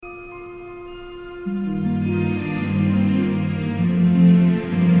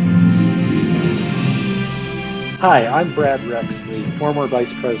Hi, I'm Brad Rexley, former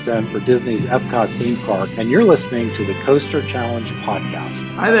Vice President for Disney's Epcot theme park, and you're listening to the Coaster Challenge podcast.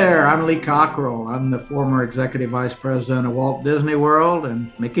 Hi there, I'm Lee Cockrell. I'm the former Executive Vice President of Walt Disney World,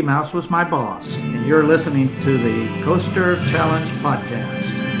 and Mickey Mouse was my boss. And you're listening to the Coaster Challenge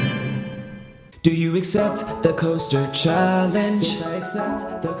podcast. Do you accept the Coaster Challenge? Yes, I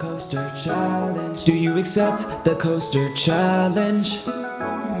accept the Coaster Challenge. Do you accept the Coaster Challenge?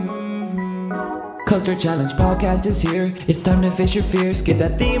 Coaster Challenge podcast is here. It's time to face your fears. Get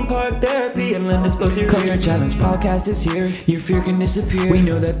that theme park therapy and lend us both your Coaster ears. Challenge podcast is here. Your fear can disappear. We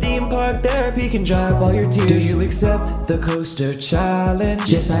know that theme park therapy can dry up all your tears. Do you accept the Coaster Challenge?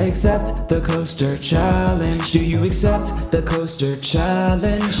 Yes, I accept the Coaster Challenge. Do you accept the Coaster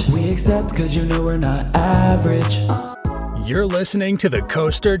Challenge? We accept because you know we're not average. You're listening to the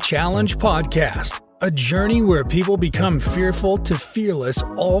Coaster Challenge podcast. A journey where people become fearful to fearless,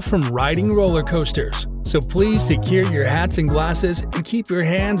 all from riding roller coasters. So please secure your hats and glasses and keep your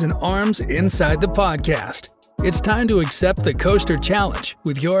hands and arms inside the podcast. It's time to accept the Coaster Challenge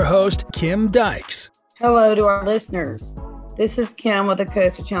with your host, Kim Dykes. Hello to our listeners. This is Kim with the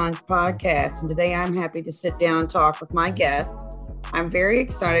Coaster Challenge podcast, and today I'm happy to sit down and talk with my guest. I'm very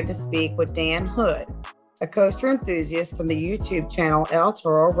excited to speak with Dan Hood, a coaster enthusiast from the YouTube channel El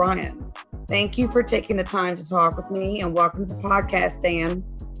Toro Ryan. Thank you for taking the time to talk with me, and welcome to the podcast, Dan.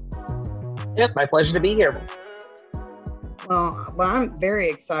 It's my pleasure to be here. Well, I'm very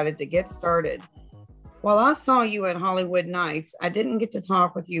excited to get started. While I saw you at Hollywood Nights, I didn't get to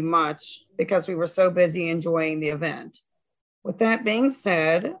talk with you much because we were so busy enjoying the event. With that being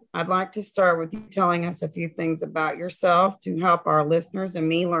said, I'd like to start with you telling us a few things about yourself to help our listeners and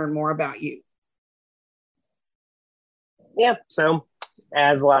me learn more about you. Yeah, so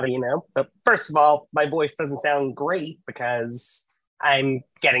as a lot of you know, so first of all, my voice doesn't sound great because I'm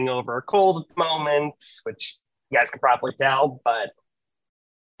getting over a cold at the moment, which you guys could probably tell. But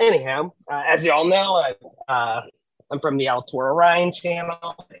anyhow, as you all know, I'm from the El Toro Ryan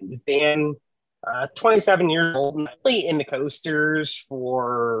channel. It's Dan, 27 years old, and I'm really into coasters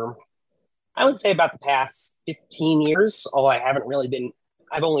for, I would say, about the past 15 years, although I've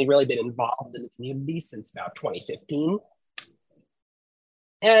only really been involved in the community since about 2015.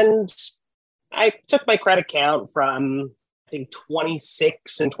 And I took my credit count from, I think,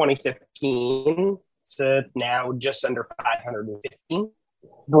 26 in 2015 to now just under 515.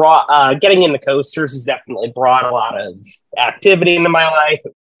 Getting into coasters has definitely brought a lot of activity into my life.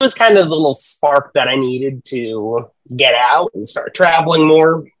 It was kind of the little spark that I needed to get out and start traveling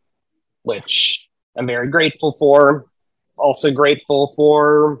more, which I'm very grateful for. Also grateful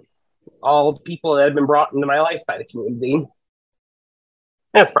for all the people that have been brought into my life by the community.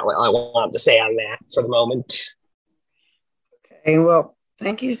 That's probably all I wanted to say on that for the moment. Okay, well,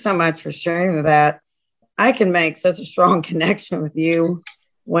 thank you so much for sharing that. I can make such a strong connection with you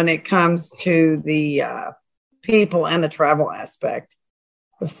when it comes to the people and the travel aspect.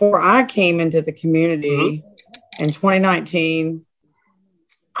 Before I came into the community in 2019,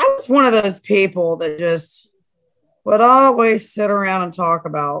 I was one of those people that just would always sit around and talk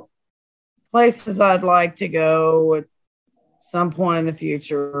about places I'd like to go at some point in the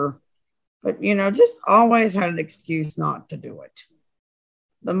future, but just always had an excuse not to do it.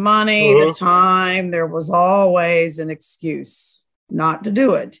 The money, the time, there was always an excuse not to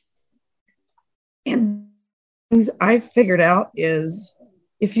do it. And things I figured out is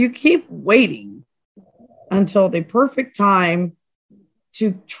if you keep waiting until the perfect time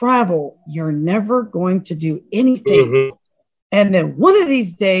to travel, you're never going to do anything. And then one of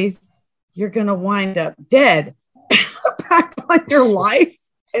these days, you're going to wind up dead back on your life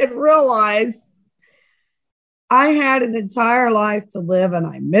and realize I had an entire life to live and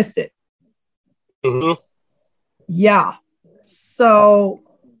I missed it. Yeah. So,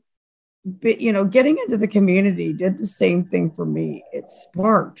 but, getting into the community did the same thing for me. It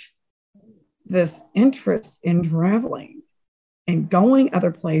sparked this interest in traveling and going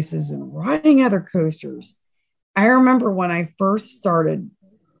other places and riding other coasters. I remember when I first started,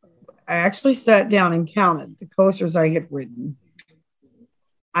 I actually sat down and counted the coasters I had ridden.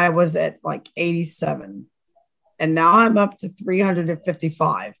 I was at like 87, and now I'm up to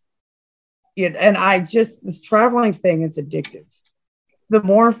 355. And this traveling thing is addictive. The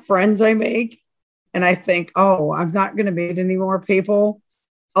more friends I make, and I think, oh, I'm not going to meet any more people.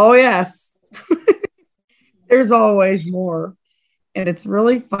 Oh, yes. There's always more. And it's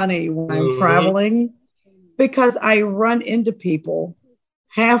really funny when I'm traveling because I run into people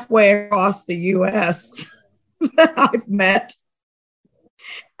halfway across the U.S. that I've met.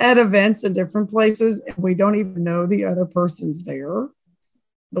 at events in different places, and we don't even know the other person's there.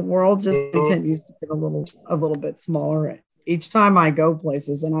 The world just continues to get a little bit smaller each time I go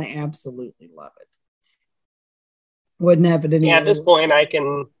places, and I absolutely love it. Wouldn't have it any at this point, I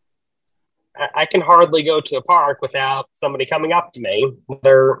can hardly go to a park without somebody coming up to me,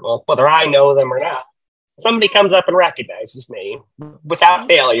 whether I know them or not. Somebody comes up and recognizes me without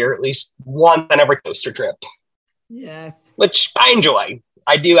failure, at least once on every coaster trip. Yes. Which I enjoy.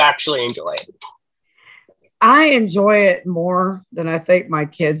 I do actually enjoy it. I enjoy it more than I think my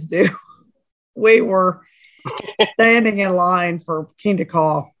kids do. We were standing in line for Kingda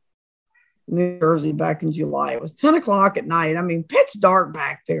Ka, New Jersey, back in July. It was 10 o'clock at night. I mean, pitch dark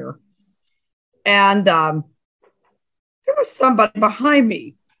back there. And there was somebody behind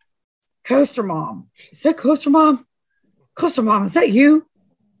me. Coaster Mom. Is that Coaster Mom? Coaster Mom, is that you?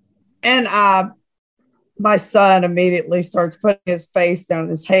 And my son immediately starts putting his face down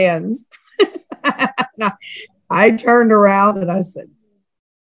in his hands. I turned around and I said,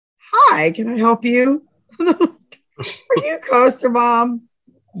 "Hi, can I help you?" "Are you Coaster Mom?"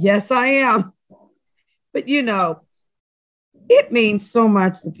 "Yes, I am." But it means so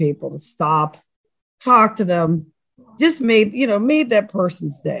much to people to stop, talk to them, just made that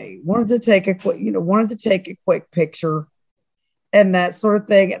person's day. Wanted to take a quick picture and that sort of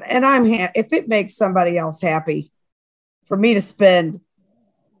thing. And I'm if it makes somebody else happy for me to spend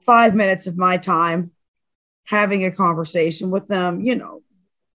 5 minutes of my time having a conversation with them,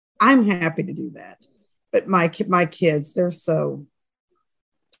 I'm happy to do that. But my kids, they're so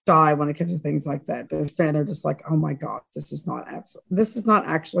shy when it comes to things like that. They're standing there just like, "Oh my God, this is not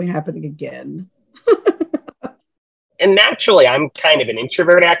actually happening again." And naturally, I'm kind of an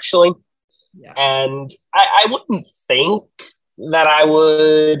introvert, actually. Yeah. And I wouldn't think that I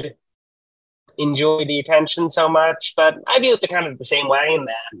would enjoy the attention so much, but I view it kind of the same way in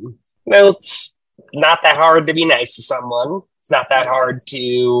that, it's not that hard to be nice to someone. It's not that hard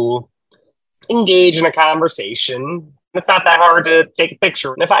to engage in a conversation. It's not that hard to take a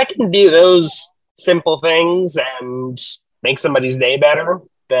picture. And if I can do those simple things and make somebody's day better,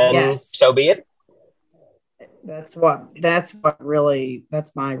 then so be it. That's my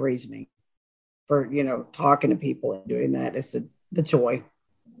reasoning for, talking to people and doing that is the joy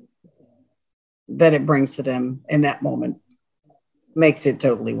that it brings to them in that moment makes it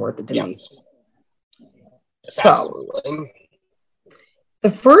totally worth it to me. So absolutely. The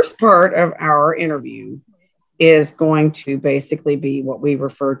first part of our interview is going to basically be what we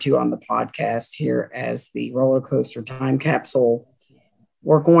refer to on the podcast here as the roller coaster time capsule.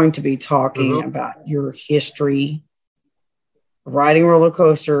 We're going to be talking about your history, riding roller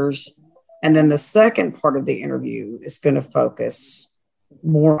coasters. And then the second part of the interview is going to focus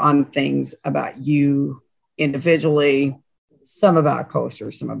more on things about you individually, some about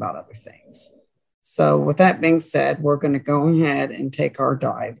coasters, some about other things. So with that being said, we're going to go ahead and take our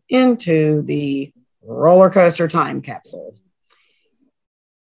dive into the roller coaster time capsule.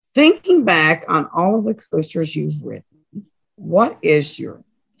 Thinking back on all of the coasters you've ridden, what is your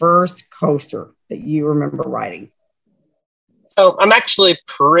first coaster that you remember riding? So I'm actually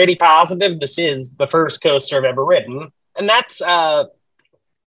pretty positive this is the first coaster I've ever ridden. And that's,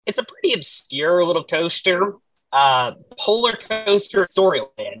 it's a pretty obscure little coaster. Polar Coaster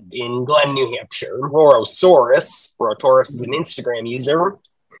Storyland in Glen, New Hampshire. Rorosaurus. Rorosaurus is an Instagram user.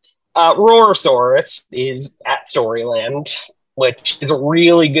 Rorosaurus is at Storyland, which is a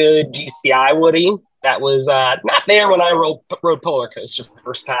really good GCI Woody. That was not there when I rode Polar Coaster for the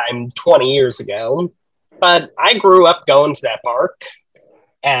first time 20 years ago. But I grew up going to that park,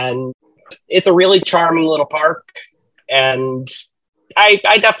 and it's a really charming little park, and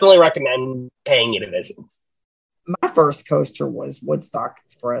I definitely recommend paying it a visit. My first coaster was Woodstock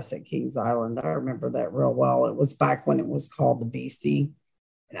Express at Kings Island. I remember that real well. It was back when it was called the Beastie.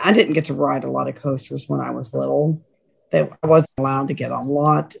 And I didn't get to ride a lot of coasters when I was little. I wasn't allowed to get on a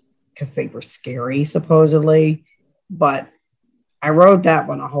lot because they were scary, supposedly. But I rode that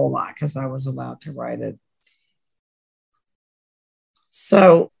one a whole lot because I was allowed to ride it.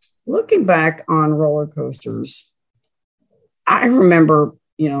 So looking back on roller coasters, I remember,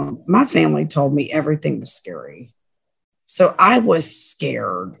 my family told me everything was scary. So I was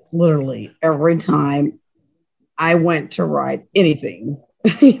scared literally every time I went to ride anything,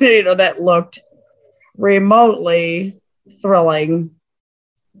 that looked remotely thrilling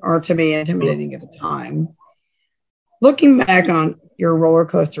or to me intimidating at the time. Looking back on your roller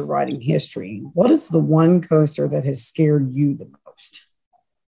coaster riding history, what is the one coaster that has scared you the most?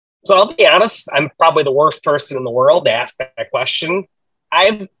 So I'll be honest, I'm probably the worst person in the world to ask that question.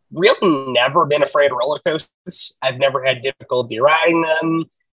 I've really never been afraid of roller coasters. I've never had difficulty riding them.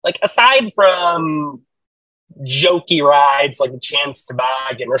 like aside from jokey rides like the Chance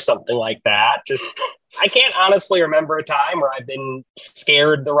Toboggan or something like that, just I can't honestly remember a time where I've been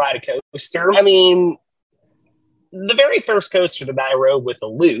scared to ride a coaster. I mean, the very first coaster that I rode with a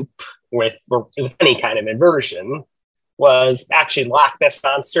loop with any kind of inversion was actually Loch Ness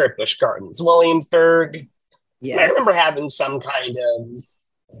Monster at Busch Gardens, Williamsburg. Yes. I remember having some kind of,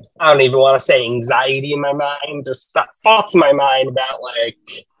 I don't even want to say anxiety in my mind, just thoughts in my mind about like,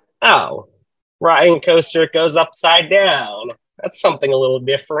 oh, riding a coaster, it goes upside down. That's something a little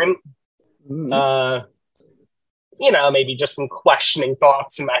different. Mm. Maybe just some questioning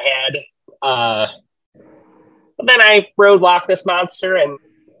thoughts in my head. But then I rode Loch Ness Monster and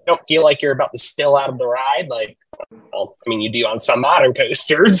don't feel like you're about to spill out of the ride. Like, well, I mean, you do on some modern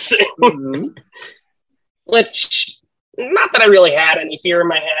coasters. Mm-hmm. Which, not that I really had any fear in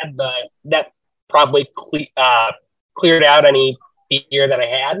my head, but that probably cleared out any fear that I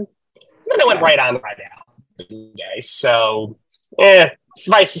had. And then I went right on the ride out, guys. So,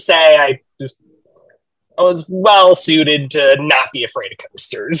 suffice to say, I was well suited to not be afraid of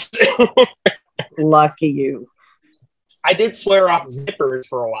coasters. Lucky you. I did swear off zippers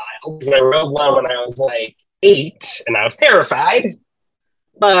for a while because I rode one when I was like 8 and I was terrified.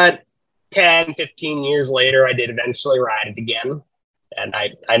 But 10, 15 years later, I did eventually ride it again. And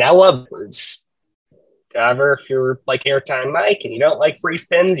I now love zippers. However, if you're like Airtime Mike and you don't like free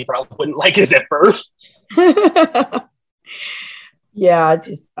spins, you probably wouldn't like a zipper. Yeah,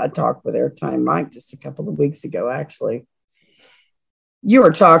 I talked with Airtime Mike just a couple of weeks ago, actually. You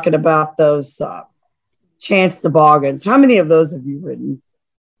were talking about those Chance Toboggans. How many of those have you ridden?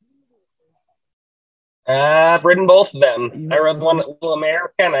 I've ridden both of them. I rode the one at Little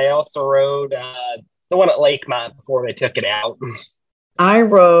America, and I also rode the one at Lakemont before they took it out. I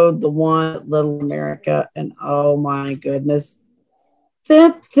rode the one at Little America, and oh my goodness,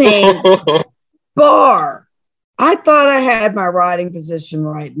 that thing bar. I thought I had my riding position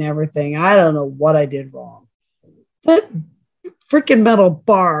right and everything. I don't know what I did wrong. That freaking metal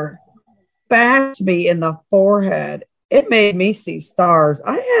bar bashed me in the forehead. It made me see stars.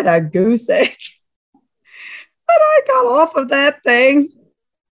 I had a goose egg. But I got off of that thing.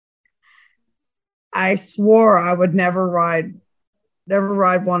 I swore I would never ride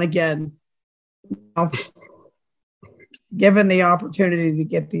one again. Given the opportunity to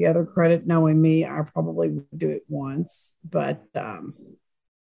get the other credit, knowing me, I probably would do it once. But that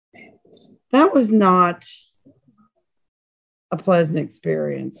was not a pleasant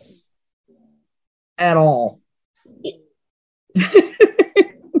experience at all. The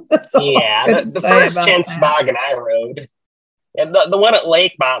first Chance Toboggan I rode, and the one at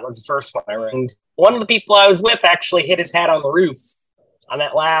Lakemont was the first one I rode. One of the people I was with actually hit his head on the roof on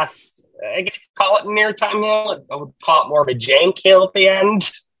that last, I guess you could call it an airtime hill. I would call it more of a jank hill at the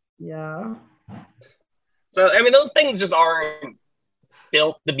end. Yeah. So, I mean, those things just aren't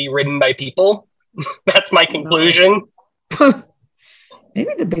built to be ridden by people. That's my conclusion. No.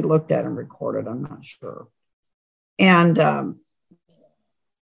 Maybe to be looked at and recorded, I'm not sure. And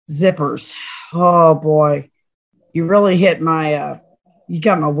zippers. Oh boy. You really hit you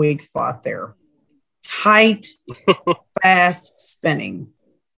got my weak spot there. Tight, fast spinning.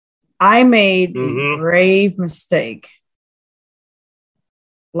 I made the grave mistake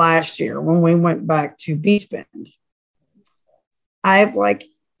last year when we went back to Beach Bend. I've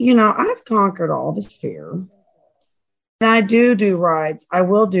conquered all this fear. And I do rides. I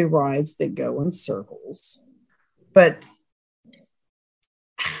will do rides that go in circles. But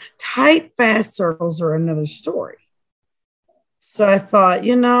tight, fast circles are another story. So I thought,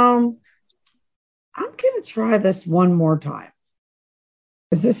 I'm going to try this one more time.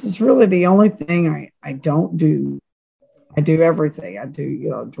 Because this is really the only thing I don't do. I do everything. I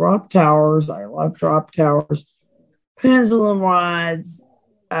do, drop towers. I love drop towers, pendulum rides,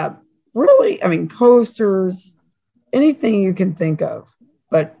 coasters, anything you can think of,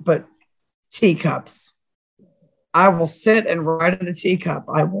 but teacups. I will sit and ride in a teacup.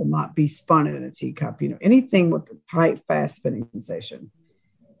 I will not be spun in a teacup, anything with the tight, fast spinning sensation.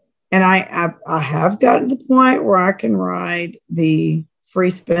 And I have gotten to the point where I can ride the free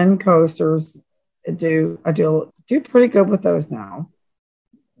spin coasters. I do pretty good with those now.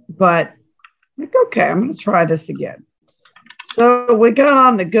 But okay, I'm going to try this again. So we got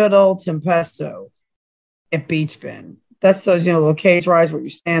on the good old Tempesto at Beach Bend. That's those, little cage rides where you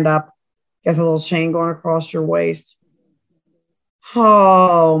stand up, got the little chain going across your waist.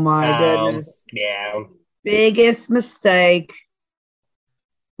 Oh my goodness. Yeah. Biggest mistake.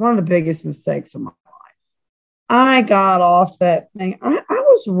 One of the biggest mistakes of my life. I got off that thing. I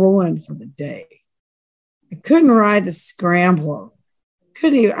was ruined for the day. I couldn't ride the scrambler.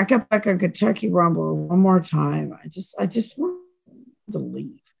 couldn't even, I got back on Kentucky Rumble one more time. I just wanted to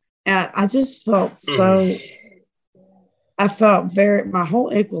leave. And I just felt I felt my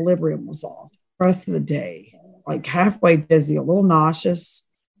whole equilibrium was off the rest of the day, like halfway dizzy, a little nauseous.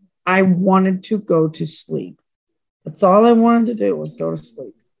 I wanted to go to sleep. That's all I wanted to do was go to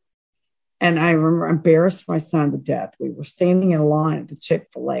sleep. And I remember I embarrassed my son to death. We were standing in line at the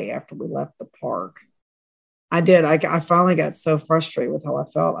Chick-fil-A after we left the park. I finally got so frustrated with how I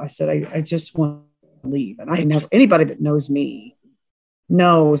felt. I said, I just want to leave. And anybody that knows me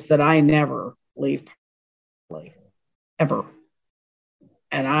knows that I never leave early, ever.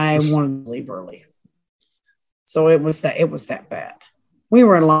 And I wanted to leave early. So it was that bad. We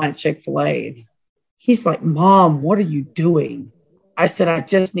were in line at Chick-fil-A. He's like, Mom, what are you doing? I said, I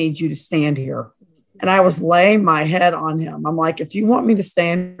just need you to stand here. And I was laying my head on him. I'm like, if you want me to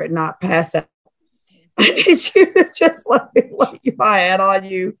stand here and not pass out, I need you to just let me lay my head on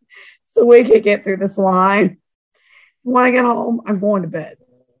you so we can get through this line. When I get home, I'm going to bed.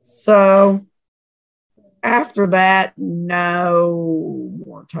 So after that, no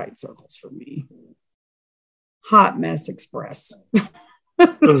more tight circles for me. Hot mess express.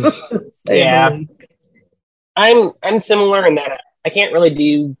 Yeah. I'm similar in that I can't really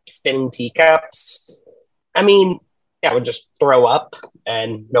do spinning teacups. I mean, I would just throw up,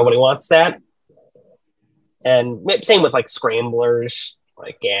 and nobody wants that. And same with like scramblers.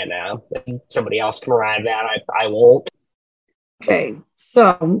 Like, yeah, no, somebody else can ride that. I won't. Okay,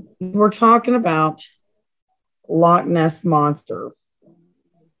 so we're talking about Loch Ness Monster,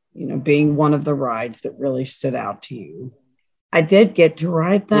 being one of the rides that really stood out to you. I did get to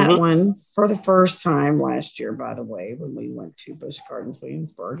ride that one for the first time last year, by the way, when we went to Busch Gardens,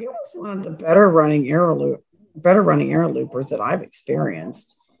 Williamsburg. It was one of the better running air loopers that I've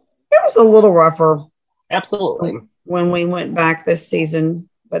experienced. It was a little rougher. Absolutely. When we went back this season,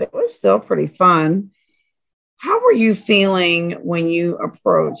 but it was still pretty fun. How were you feeling when you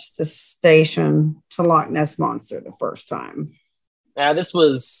approached the station to Loch Ness Monster the first time?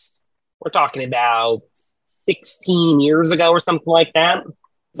 We're talking about 16 years ago or something like that.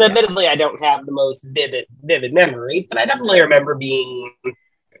 So admittedly, I don't have the most vivid memory, but I definitely remember being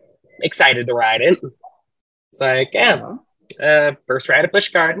excited to ride it. It's like, first ride at Busch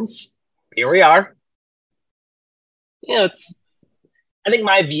Gardens. Here we are. I think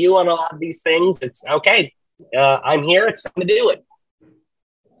my view on a lot of these things, it's okay. I'm here. It's time to do it.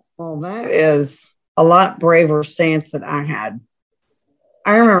 Well, that is a lot braver stance than I had.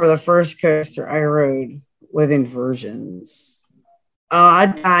 I remember the first coaster I rode with inversions.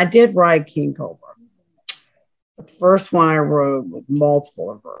 I did ride King Cobra. The first one I rode with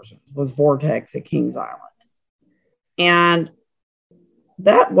multiple inversions was Vortex at Kings Island. And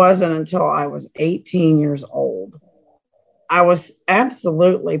that wasn't until I was 18 years old. I was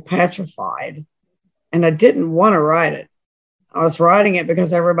absolutely petrified, and I didn't want to ride it. I was riding it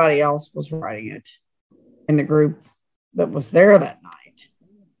because everybody else was riding it in the group that was there that night.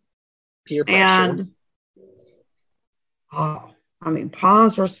 Peer pressure. And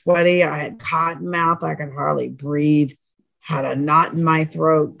palms were sweaty. I had cotton mouth. I could hardly breathe. Had a knot in my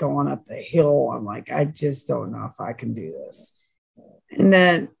throat going up the hill. I'm like, I just don't know if I can do this. And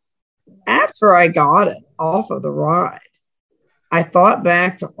then after I got it off of the ride, I thought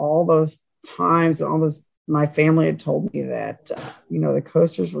back to all those times and my family had told me that, the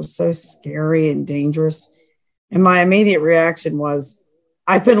coasters were so scary and dangerous. And my immediate reaction was,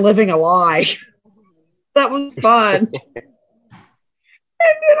 I've been living a lie. That was fun. And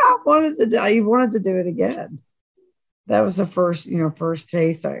I wanted to do it again. That was the first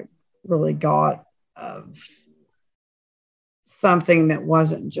taste I really got of something that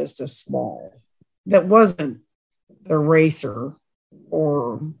wasn't just that wasn't the racer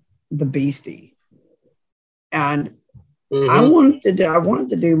or the beastie. And I wanted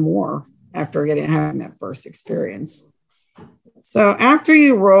to do more after having that first experience. So after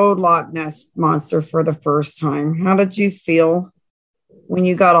you rode Loch Ness Monster for the first time, how did you feel when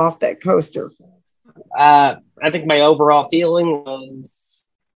you got off that coaster? I think my overall feeling was,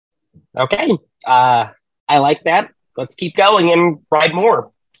 okay, I like that. Let's keep going and ride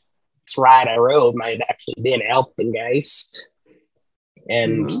more. This ride I rode might have actually been Alpengeist.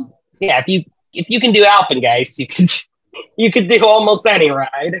 And if you can do Alpengeist, you could do almost any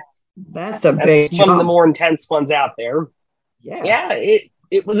ride. That's big one of the more intense ones out there. Yes. Yeah,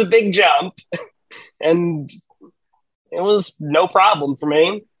 it was a big jump, and it was no problem for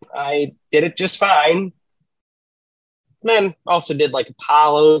me. I did it just fine. Then also did like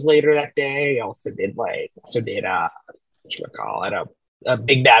Apollos later that day. Also did a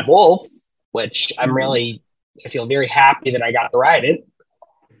Big Bad Wolf, which I feel very happy that I got to ride it.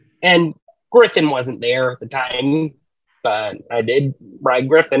 And Griffin wasn't there at the time, but I did ride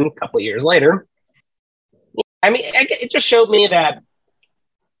Griffin a couple of years later. I mean, it just showed me that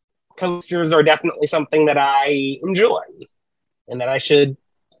coasters are definitely something that I enjoy and that I should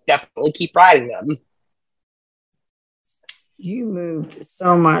definitely keep riding them. You moved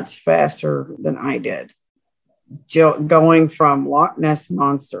so much faster than I did. Going from Loch Ness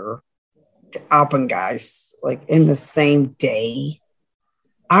Monster to Alpengeist, like in the same day.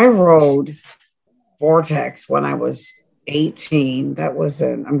 I rode Vortex when I was 18. That was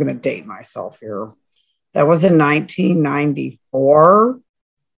I'm going to date myself here. That was in 1994.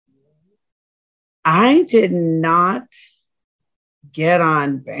 I did not get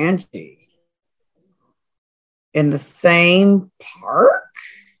on Banshee in the same park,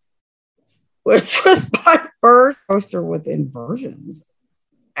 which was my first coaster with inversions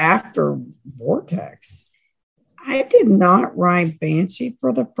after Vortex. I did not ride Banshee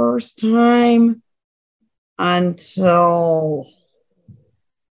for the first time until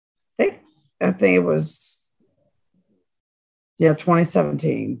I think it was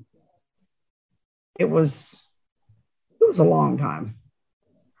 2017. It was a long time.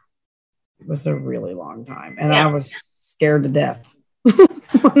 It was a really long time, and I was scared to death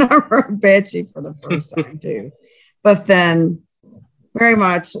when I rode Banshee for the first time too. But then, very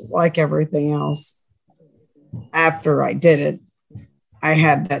much like everything else, after I did it, I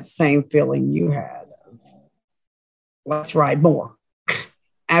had that same feeling you had. Let's ride more.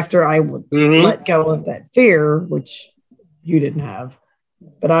 After I would let go of that fear, which you didn't have,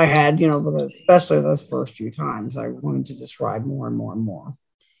 but I had, especially those first few times, I wanted to just ride more and more and more.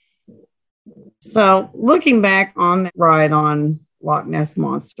 So looking back on that ride on Loch Ness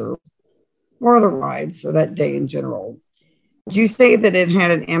Monster, or the rides, or that day in general, would you say that it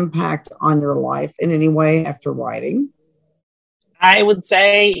had an impact on your life in any way after riding? I would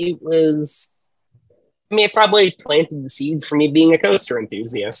say it probably planted the seeds for me being a coaster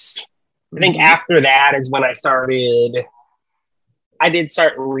enthusiast. I think after that is when I did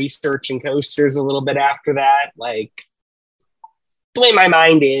start researching coasters a little bit after that. Like, the way my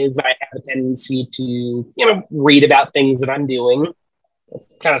mind is, I have a tendency to, read about things that I'm doing.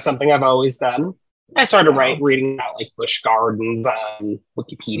 It's kind of something I've always done. I started reading about like Busch Gardens on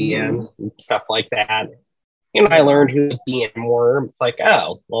Wikipedia and stuff like that. I learned who BM were. It's like,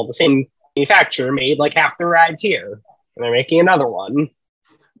 oh, well, the same manufacturer made like half the rides here, and they're making another one.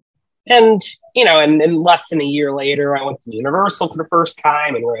 And, and less than a year later, I went to Universal for the first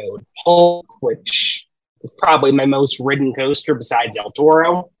time and rode Hulk, which is probably my most ridden coaster besides El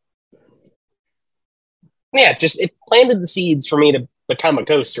Toro. Yeah, it planted the seeds for me to become a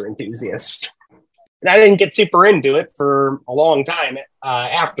coaster enthusiast. And I didn't get super into it for a long time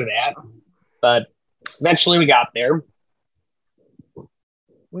after that, but eventually we got there.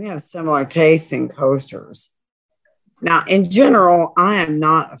 We have similar tastes in coasters. Now, in general, I am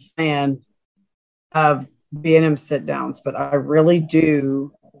not a fan of B&M sit-downs, but I really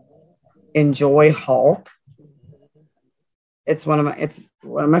do enjoy Hulk. It's one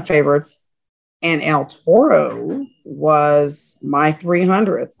of my favorites. And El Toro was my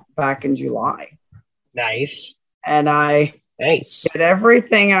 300th back in July. Nice. And I did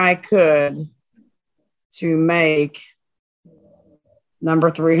everything I could to make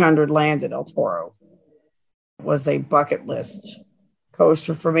number 300 land at El Toro. It was a bucket list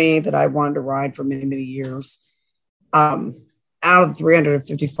coaster for me that I wanted to ride for many, many years. Out of the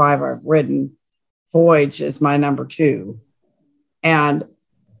 355 I've ridden, Voyage is my number 2. And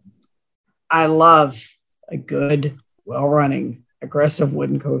I love a good, well-running, aggressive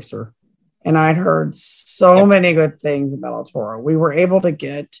wooden coaster. And I'd heard so many good things about El Toro. We were able to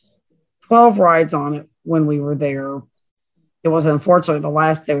get 12 rides on it when we were there. It was unfortunately the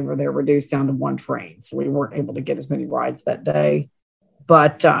last day we were there reduced down to 1 train. So we weren't able to get as many rides that day.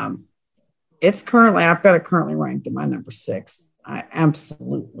 But I've got it currently ranked at my number 6. I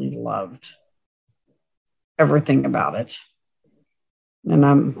absolutely loved everything about it. And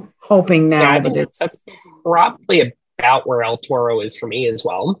I'm hoping now that's probably about where El Toro is for me as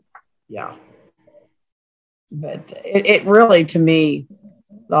well. Yeah. But it really, to me,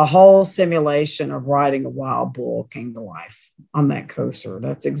 the whole simulation of riding a wild bull came to life on that coaster.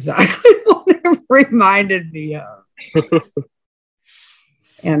 That's exactly what it reminded me of.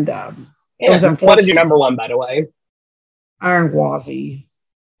 And it was unfortunate. What is your number 1, by the way? Iron Gwazi.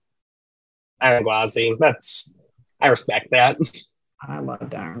 Iron Gwazi. I respect that. I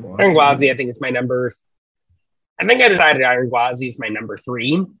loved Iron Gwazi. Iron Gwazi, I think, is my number. I think I decided Iron Gwazi is my number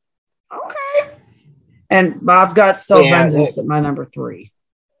 3. Okay. And I've got Still Vengeance at my number 3.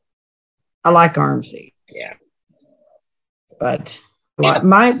 I like Armsy. Yeah. But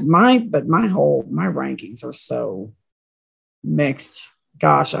My rankings are so mixed.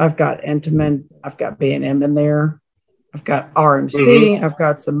 Gosh, I've got Intamin, I've got B&M in there, I've got RMC, I've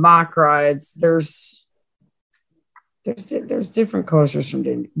got some mock rides. There's different coasters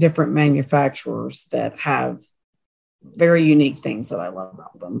from different manufacturers that have very unique things that I love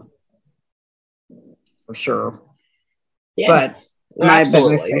about them, for sure. Yeah, but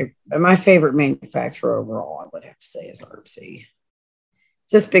my favorite manufacturer overall, I would have to say, is RMC,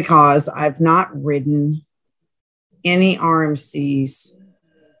 just because I've not ridden any RMCs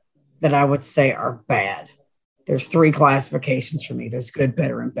that I would say are bad. There's 3 classifications for me. There's good,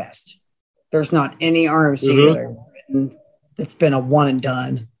 better, and best. There's not any RMC that I've ridden that's been a one and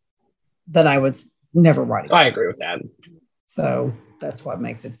done that I would never ride again. I agree with that. So that's what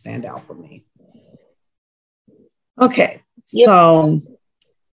makes it stand out for me. Okay. So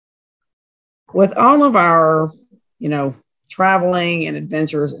with all of our, traveling and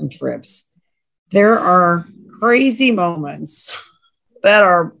adventures and trips, there are crazy moments that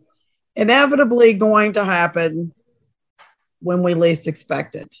are inevitably going to happen when we least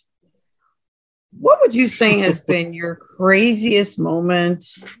expect it. What would you say has been your craziest moment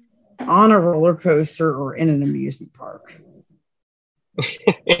on a roller coaster or in an amusement park?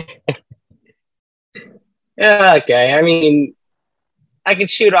 Okay, I mean, I could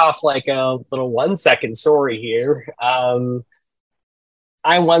shoot off like a little 1-second story here.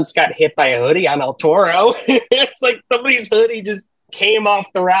 I once got hit by a hoodie on El Toro. It's like somebody's hoodie just came off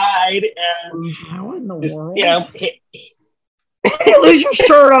the ride and how in the just, world? Hit. You lose your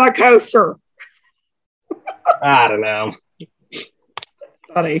shirt on a coaster. I don't know.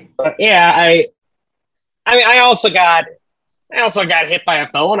 Funny. But yeah, I also got hit by a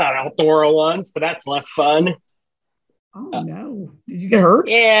phone on El Toro once, but that's less fun. Oh no! Did you get hurt?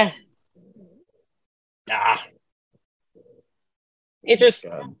 Yeah. Nah. It just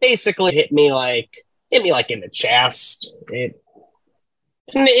basically hit me like in the chest. It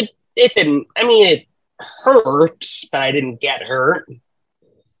didn't. I mean, it hurt, but I didn't get hurt.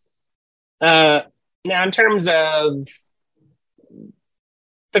 Now, in terms of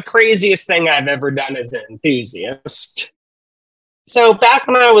the craziest thing I've ever done as an enthusiast. So back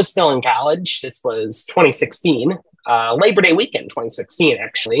when I was still in college, this was 2016, Labor Day weekend, 2016,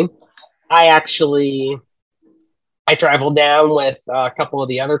 actually. I traveled down with a couple of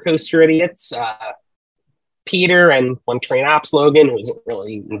the other coaster idiots, Peter and one train ops, Logan, who isn't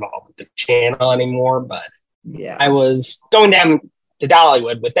really involved with the channel anymore, but yeah, I was going down to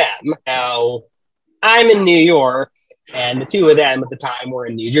Dollywood with them. Now, I'm in New York, and the two of them at the time were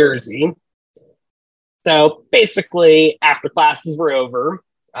in New Jersey. So basically, after classes were over,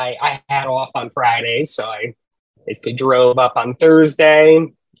 I had off on Fridays, so I basically drove up on Thursday,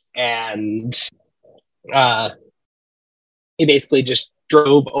 and he basically just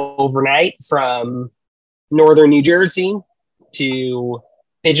drove overnight from northern New Jersey to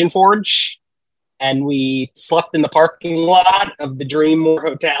Pigeon Forge, and we slept in the parking lot of the Dreammore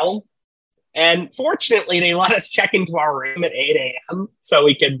Hotel. And fortunately, they let us check into our room at 8 a.m. so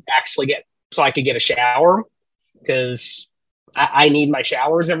I could get a shower, because I need my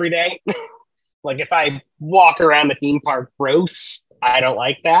showers every day. Like, if I walk around the theme park gross, I don't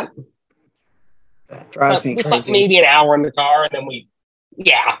like that. That drives me crazy. We slept maybe an hour in the car, and then we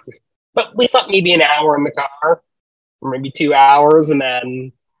slept maybe an hour in the car, or maybe 2 hours, and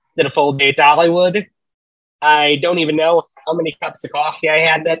then did a full day at Dollywood. I don't even know how many cups of coffee I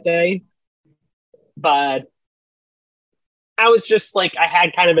had that day, but I was just like, I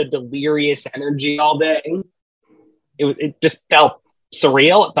had kind of a delirious energy all day. It just felt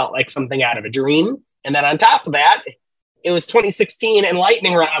surreal. It felt like something out of a dream. And then on top of that, it was 2016 and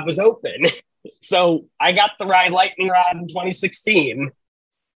Lightning Rod was open. So I got to ride Lightning Rod in 2016.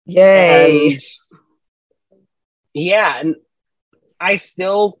 Yay. And I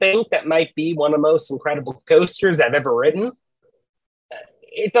still think that might be one of the most incredible coasters I've ever ridden.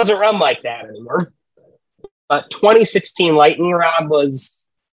 It doesn't run like that anymore. But 2016 Lightning Rod was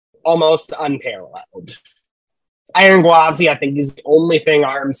almost unparalleled. Iron Gwazi, I think, is the only thing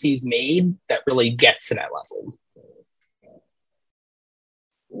RMC's made that really gets to that level.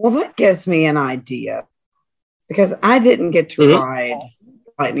 Well, that gives me an idea, because I didn't get to ride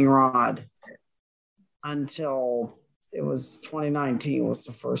Lightning Rod until it was 2019 was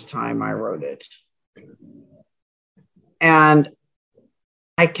the first time I rode it. And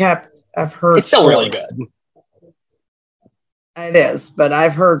I've heard it's still really good. It is, but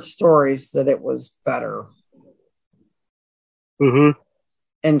I've heard stories that it was better in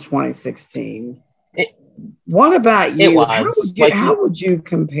 2016. What about you? It was. How would you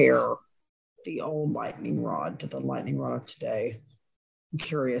compare the old Lightning Rod to the Lightning Rod of today? I'm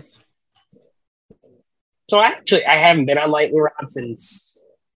curious. So I haven't been on lightning rod since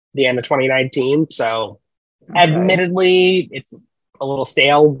the end of 2019. So admittedly, it's a little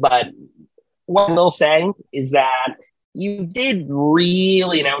stale, but what I will say is that you did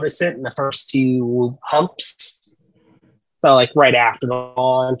really notice it in the first two humps. So like right after the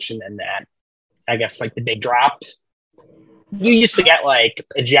launch and then that, I guess like the big drop. You used to get like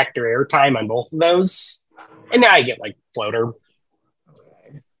ejector airtime on both of those. And now you get like floater.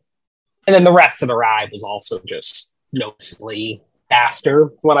 And then the rest of the ride was also just noticeably faster,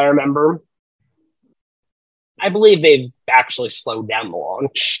 what I remember. I believe they've actually slowed down the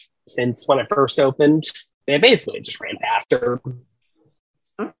launch since when it first opened. They basically just ran faster.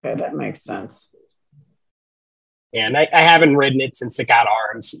 Okay, that makes sense. And I haven't ridden it since it got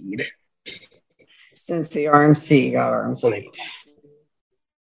RMC'd. Since the RMC got RMC.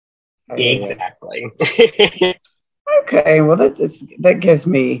 Exactly. Okay, well that gives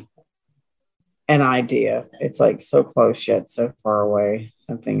me an idea. It's like so close yet so far away.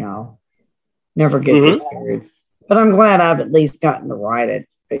 Something I'll never get to experience. But I'm glad I've at least gotten to ride it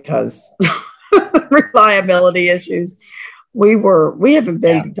because reliability issues. We haven't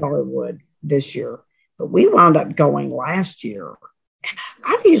been to Dollywood this year, but we wound up going last year.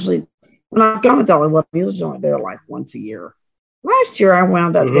 When I've gone to Dollywood, I'm usually only there like once a year. Last year I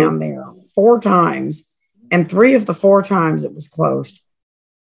wound up down there 4 times, and 3 of the 4 times it was closed.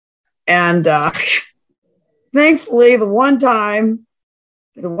 And thankfully, the one time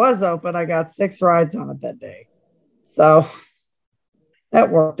that it was open, I got 6 rides on it that day. So that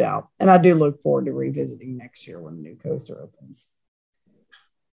worked out. And I do look forward to revisiting next year when the new coaster opens.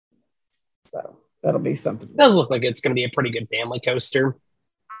 So that'll be something. It does look like it's going to be a pretty good family coaster.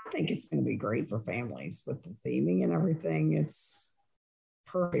 I think it's going to be great for families with the theming and everything. It's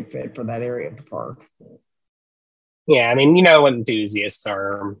perfect fit for that area of the park. Yeah, I mean, you know what enthusiasts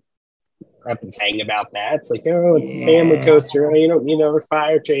are. I've been saying about that. It's like, oh, it's a family coaster. You don't need a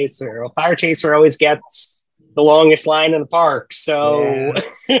fire chaser. Well, fire chaser always gets the longest line in the park. So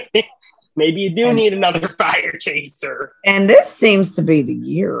maybe you do need another fire chaser. And this seems to be the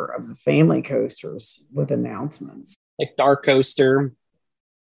year of the family coasters with announcements. Like Dark Coaster.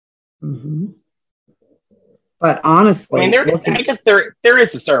 Mm-hmm. But honestly, I mean, I guess there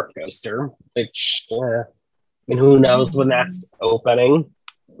is a surf coaster, which, I mean, who knows when that's opening,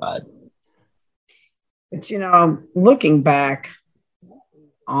 but you know, looking back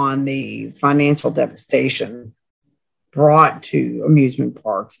on the financial devastation brought to amusement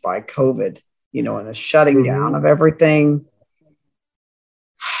parks by COVID, you know, and the shutting down of everything,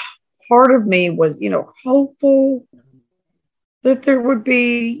 part of me was, you know, hopeful that there would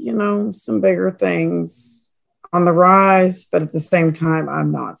be, you know, some bigger things on the rise, but at the same time,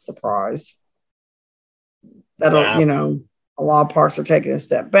 I'm not surprised that, you know, a lot of parks are taking a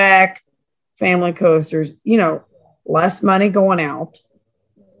step back, family coasters, you know, less money going out,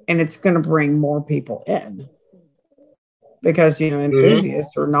 and it's going to bring more people in because, you know,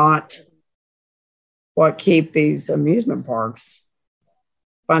 enthusiasts are not what keep these amusement parks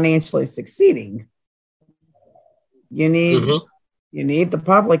financially succeeding. You need the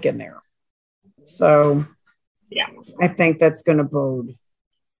public in there. So I think that's going to bode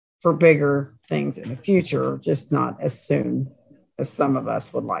for bigger things in the future, just not as soon as some of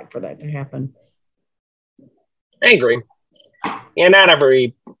us would like for that to happen. I agree. Yeah, not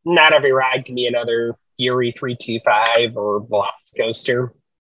every ride can be another Fury 325 or Velocicoaster.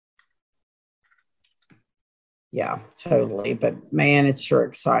 Yeah, totally. But man, it's sure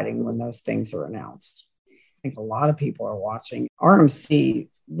exciting when those things are announced. I think a lot of people are watching. RMC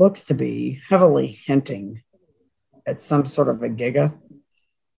looks to be heavily hinting at some sort of a giga.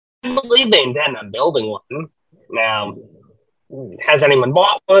 I believe they intend on building one. Now, has anyone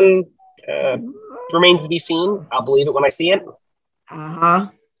bought one? Remains to be seen. I'll believe it when I see it.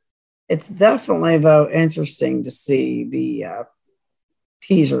 It's definitely, though, interesting to see the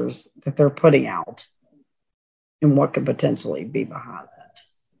teasers that they're putting out and what could potentially be behind that.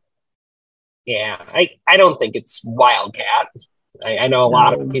 Yeah, I don't think it's Wildcat. I know a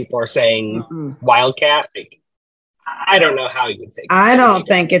lot of people are saying Wildcat. I don't know how you would think. I don't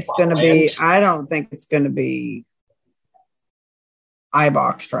think it's going to be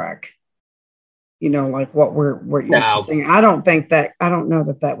iBox track. You know, like what we're used to seeing. I don't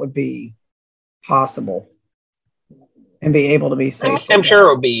know that would be possible and be able to be safe. I'm sure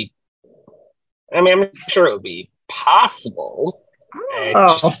it would be. I mean, I'm sure it would be possible. It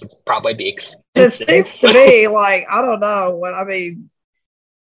would probably be expensive. It seems to be like, I don't know what I mean.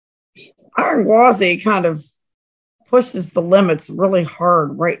 Iron Gwazi kind of pushes the limits really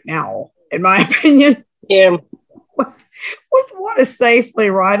hard right now, in my opinion. Yeah. with what is safely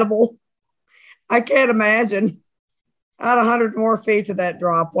rideable. I can't imagine. Add 100 more feet to that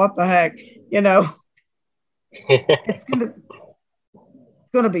drop. What the heck? It's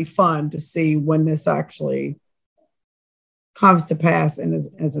gonna be fun to see when this actually comes to pass and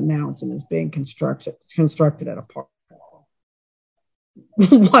is announced and is being constructed at a park.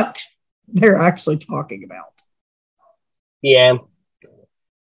 What they're actually talking about. Yeah.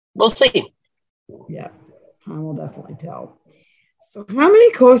 We'll see. Yeah, time will definitely tell. So how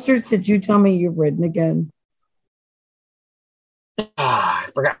many coasters did you tell me you've ridden again? I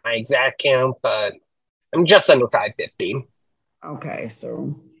forgot my exact count, but I'm just under 550. Okay,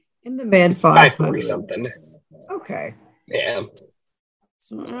 so in the mid 540 something. Okay. Yeah.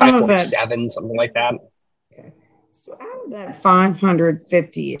 So 547, something like that. Okay. So out of that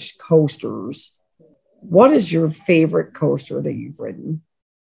 550-ish coasters, what is your favorite coaster that you've ridden?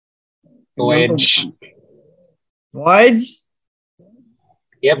 Voyage. Voyage?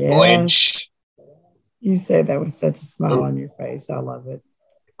 Yep, Yes. Voyage. You say that with such a smile on your face. I love it.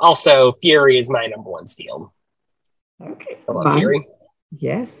 Also, Fury is my number one steal. Okay. I love Fury.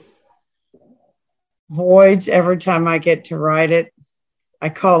 Yes. Voyage, every time I get to ride it, I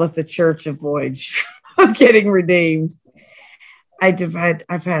call it the Church of Voyage. I'm getting redeemed.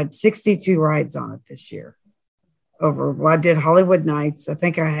 I've had 62 rides on it this year. I did Hollywood Nights. I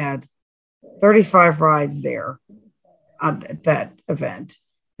think I had 35 rides there at that event.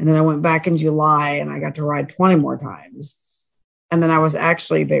 And then I went back in July and I got to ride 20 more times. And then I was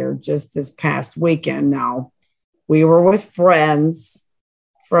actually there just this past weekend. Now, we were with friends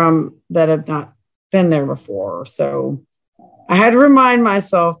that have not been there before. So I had to remind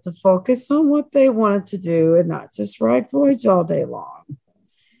myself to focus on what they wanted to do and not just ride Voyage all day long.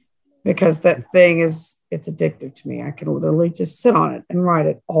 Because that thing it's addictive to me. I can literally just sit on it and ride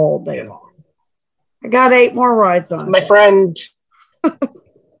it all day long. I got 8 more rides on my friend.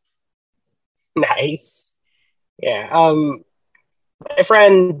 Nice. Yeah. My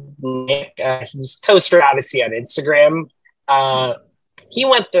friend Nick, he's Coaster Odyssey on Instagram. He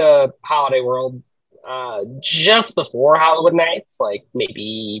went to Holiday World just before Hollywood Nights, like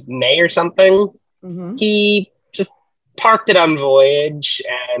maybe May or something. Mm-hmm. He just parked it on Voyage,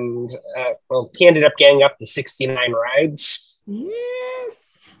 and he ended up getting up to 69 rides.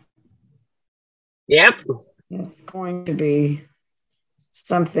 Yes. Yep. It's going to be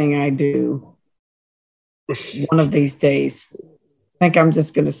something I do one of these days. I think I'm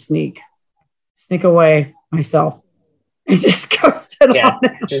just going to sneak away myself and just coast it on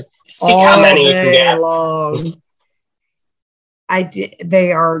it. Just see how many you can get. Long. They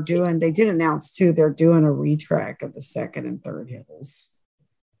did announce too, they're doing a retrack of the second and third hills.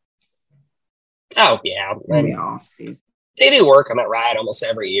 Oh, yeah. In the off season. They do work on that ride almost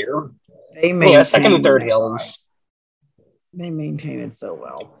every year. Second and third hills. They maintain it so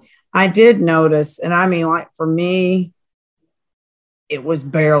well. I did notice, and I mean, like for me, it was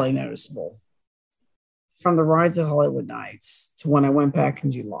barely noticeable from the rides at Hollywood Nights to when I went back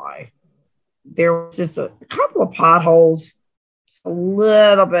in July. There was just a couple of potholes, just a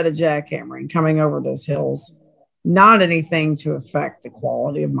little bit of jackhammering coming over those hills. Not anything to affect the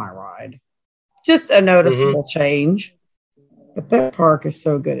quality of my ride. Just a noticeable change. But that park is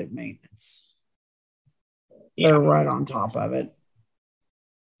so good at maintenance. They're right on top of it.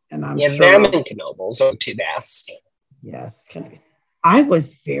 And I'm sure them and Knoebels are two best. Yes. I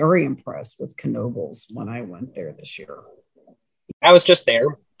was very impressed with Knoebels when I went there this year. I was just there.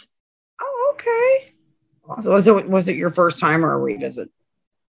 Oh, okay. So was it your first time or a revisit?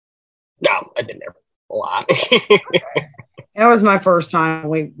 No, I've been there a lot. Okay. That was my first time.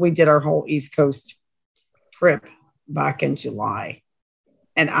 We did our whole East Coast trip back in July.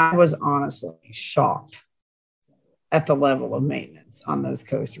 And I was honestly shocked at the level of maintenance on those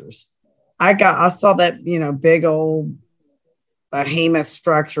coasters. I saw that, big old behemoth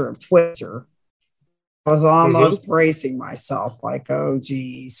structure of Twister. I was almost bracing myself like, oh,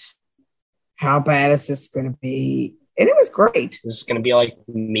 geez, how bad is this going to be? And it was great. This is going to be like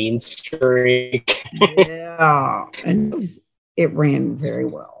Mean Streak. Yeah. And it ran very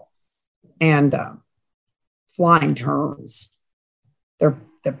well. And flying turns, the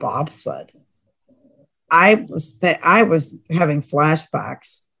bobsled. I was having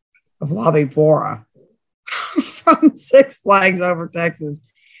flashbacks of Lobby Bora from Six Flags Over Texas.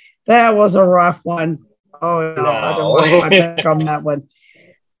 That was a rough one. Oh no, I don't watch my back on that one.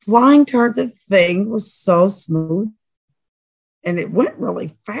 Flying turns, the thing was so smooth, and it went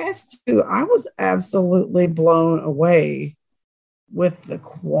really fast too. I was absolutely blown away with the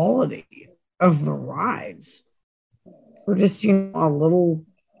quality of the rides. For just a little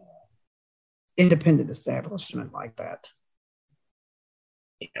independent establishment like that.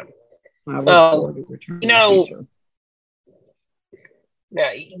 Yeah. I look forward to returning in the future.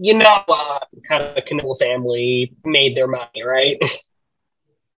 Yeah, how the Knoebel family made their money, right?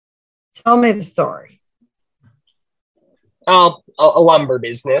 Tell me the story. A lumber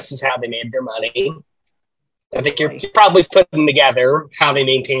business is how they made their money. I think you're probably putting together how they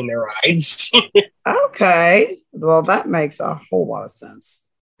maintain their rides. Okay. Well, that makes a whole lot of sense.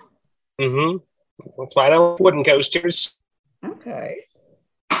 Mm-hmm. That's why I don't like wooden coasters. Okay.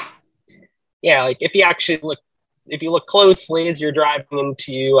 Yeah, like if you look closely as you're driving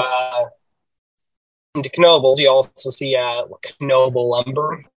into Knoebels, you also see Knoebel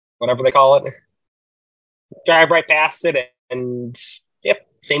lumber, whatever they call it. Drive right past it, and yep,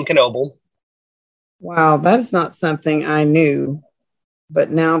 same Knoebel. Wow, that is not something I knew,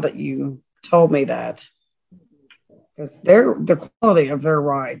 but now that you told me that, because the quality of their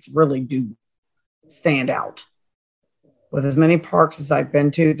rides really do stand out. With as many parks as I've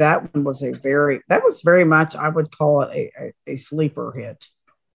been to, that was very much, I would call it a sleeper hit.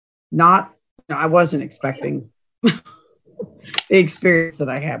 I wasn't expecting the experience that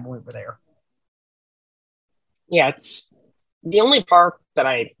I had over there. Yeah, it's the only park that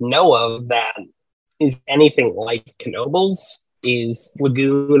I know of that is anything like Knoebels is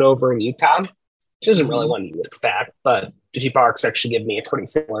Lagoon over in Utah, which isn't really one you would expect, but the two parks actually give me a pretty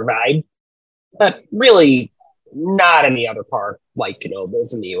similar vibe. But really, not any other park like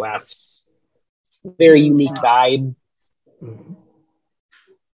Knoebels in the U.S. Very unique vibe.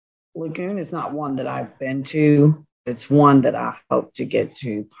 Lagoon is not one that I've been to. It's one that I hope to get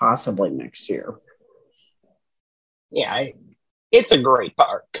to possibly next year. Yeah, it's a great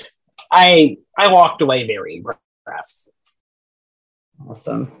park. I walked away very impressed.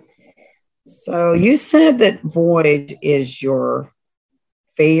 Awesome. So you said that Voyage is your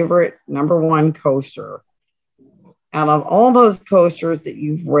favorite number one coaster. Out of all those coasters that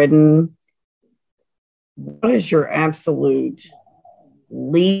you've ridden, what is your absolute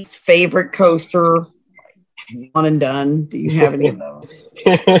least favorite coaster? One and done. Do you have any of those?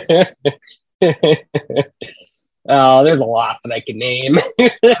 Oh, there's a lot that I can name.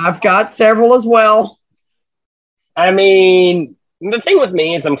 I've got several as well. I mean, the thing with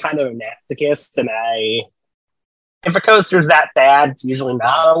me is I'm kind of a masochist, and if a coaster's that bad, it's usually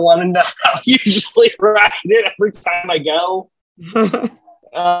not a one and done. I'll usually ride it every time I go.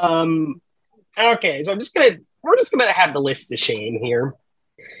 Okay, so we're just gonna have the list of shame here.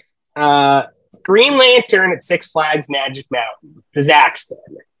 Green Lantern at Six Flags Magic Mountain, Kazakhstan,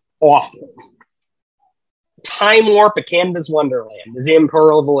 awful. Time Warp at Canada's Wonderland, the Zim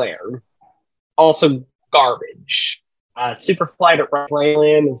Pearl Valair, also garbage. Super Flight at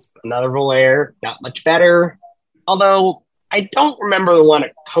Land is another Valair, not much better. Although I don't remember the one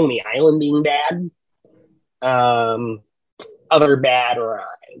at Coney Island being bad. Other bad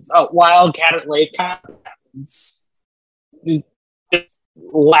rides. Oh, Wildcat at Lake It's just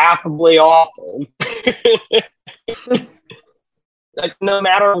laughably awful. Like, no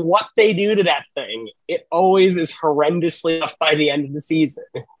matter what they do to that thing, it always is horrendously off by the end of the season.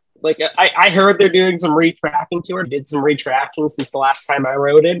 Like, I heard they're doing some retracking to it. Did some retracking since the last time I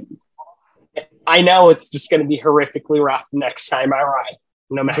rode it. I know it's just going to be horrifically rough next time I ride.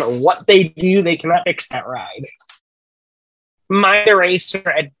 No matter what they do, they cannot fix that ride. Mind Eraser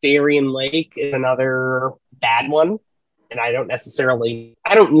at Darien Lake is another bad one. And I don't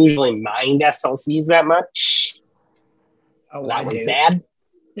usually mind SLCs that much. Oh, that one's bad.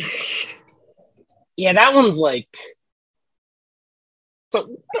 Yeah, that one's like...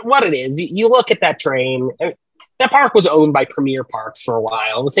 So what it is, you look at that train... That park was owned by Premier Parks for a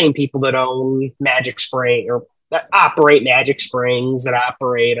while. The same people that own Magic Spring, or that operate Magic Springs, that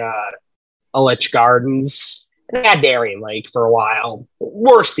operate Elitch Gardens. And they had Darien Lake for a while.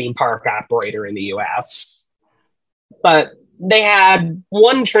 Worst theme park operator in the U.S. But they had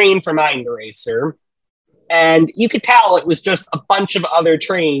one train for Mind Eraser, and you could tell it was just a bunch of other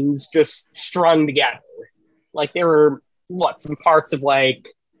trains just strung together. Like, there were, some parts of, like,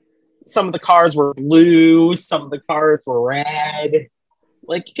 some of the cars were blue, some of the cars were red.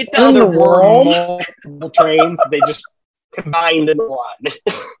 Like, you could tell there were multiple trains. They just combined into one.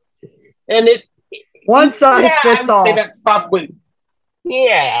 And one size fits all. I would say that's probably,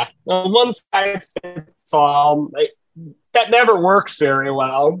 one size fits all. That never works very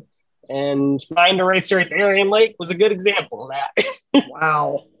well. And Mind Eraser at Darien Lake was a good example of that.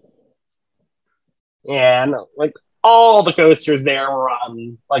 Wow. Yeah, no, like, all the coasters there were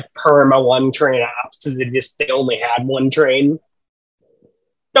on like perma one train ops because they only had one train.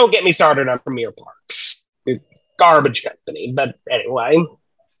 Don't get me started on Premier Parks. Garbage company, but anyway.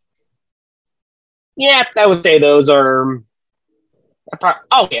 Yeah, I would say those are.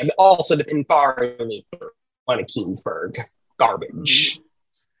 Oh, yeah, also the Pinfari one of Keensburg. Garbage.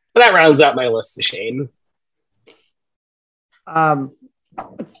 But that rounds out my list of shame.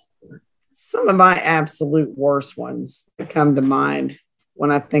 Some of my absolute worst ones that come to mind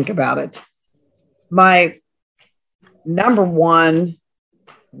when I think about it. My number one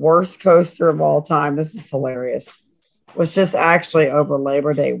worst coaster of all time, this is hilarious, was just actually over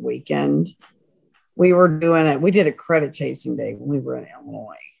Labor Day weekend. We were doing it. We did a credit chasing day when we were in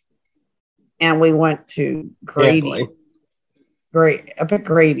Illinois. And we went to Grady. Up at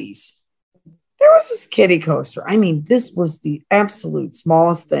Grady's. There was this kiddie coaster. I mean, this was the absolute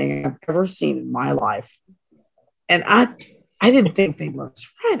smallest thing I've ever seen in my life. And I didn't think they'd let us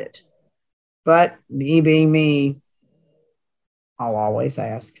ride it. But me being me, I'll always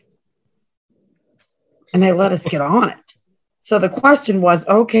ask. And they let us get on it. So the question was,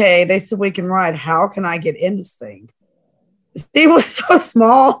 okay, they said we can ride. How can I get in this thing? The seat was so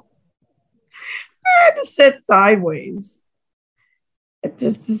small. I had to sit sideways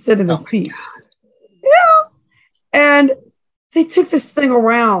just to sit in the seat. Yeah. And they took this thing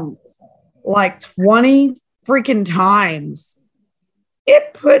around like 20 freaking times.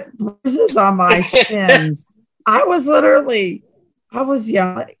 It put bruises on my shins. I was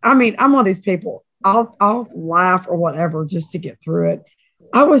yelling. I mean, I'm one of these people. I'll laugh or whatever just to get through it.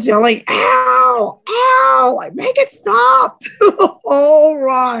 I was yelling, ow, ow, like make it stop the whole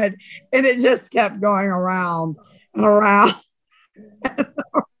ride. And it just kept going around and around and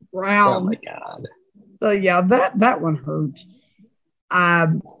around. Oh my God. So yeah, that one hurt.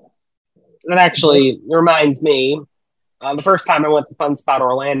 That actually reminds me, the first time I went to Fun Spot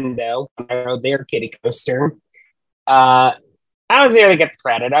Orlando, I rode their kiddie coaster. I was there to get the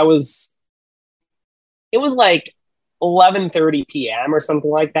credit. It was like 11:30 p.m. or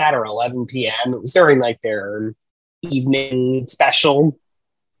something like that, or 11 p.m. It was during like their evening special.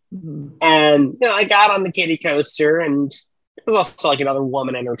 Mm-hmm. And I got on the kiddie coaster, and there was also like another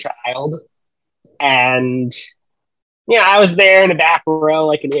woman and her child. And I was there in the back row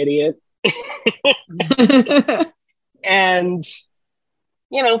like an idiot. And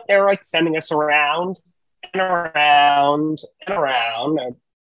they were like sending us around and around and around. And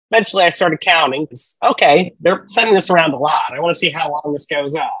eventually I started counting because, okay, they're sending us around a lot. I want to see how long this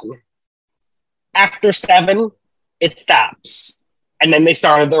goes on. After 7, it stops. And then they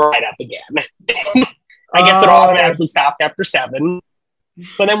started the ride up again. I guess it automatically stopped after 7.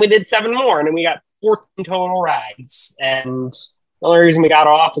 So then we did 7 more, and then we got 14 total rides. And the only reason we got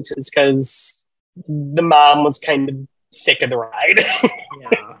off is because the mom was kind of sick of the ride.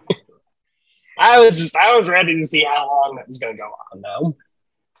 Yeah. I was ready to see how long that was going to go on, though.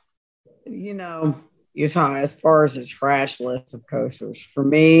 You're talking as far as a trash list of coasters. For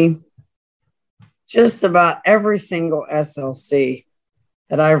me, just about every single SLC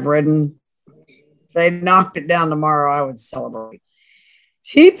that I've ridden, if they knocked it down tomorrow, I would celebrate.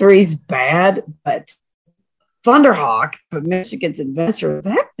 T3's bad, but Thunderhawk, but Michigan's Adventure,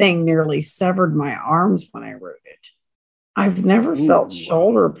 that thing nearly severed my arms when I rode it. I've never felt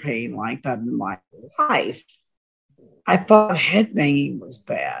shoulder pain like that in my life. I thought headbanging was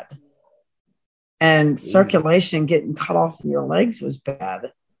bad. And circulation getting cut off from your legs was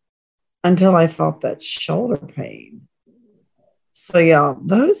bad until I felt that shoulder pain. So yeah,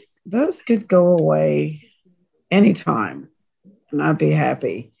 those could go away anytime, and I'd be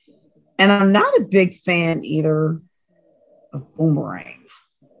happy. And I'm not a big fan either of boomerangs.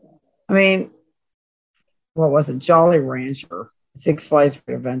 I mean, what was it? Jolly Rancher, Six Flags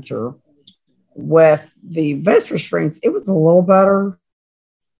Adventure. With the vest restraints, it was a little better.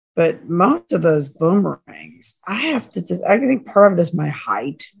 But most of those boomerangs, I think part of it is my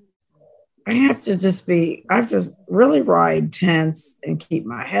height. I have to really ride tense and keep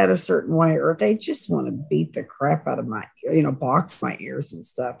my head a certain way, or they just want to beat the crap out of my, box my ears and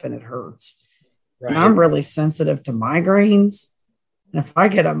stuff, and it hurts. Right. And I'm really sensitive to migraines. And if I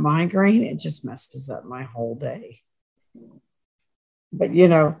get a migraine, it just messes up my whole day. But,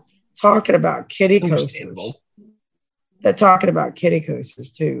 talking about kiddie coasters. They're talking about kiddie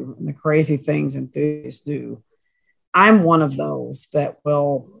coasters too, and the crazy things enthusiasts do. I'm one of those that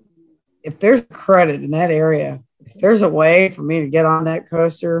will, if there's credit in that area, if there's a way for me to get on that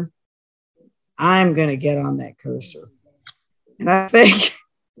coaster, I'm going to get on that coaster. And I think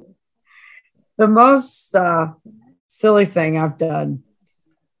the most silly thing I've done,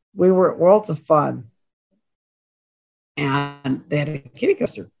 we were at Worlds of Fun, and they had a kiddie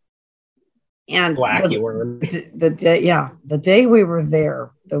coaster. And the day we were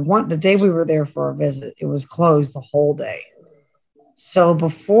there, the day we were there for our visit, it was closed the whole day. So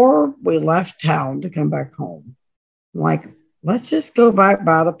before we left town to come back home, I'm like, let's just go back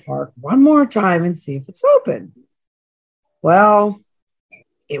by the park one more time and see if it's open. Well,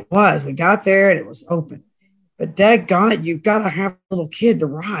 it was. We got there and it was open. But daggone it, you've got to have a little kid to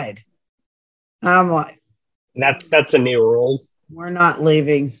ride. I'm like, That's a new rule. we're not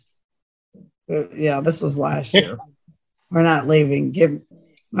leaving. Yeah, this was last year. We're not leaving.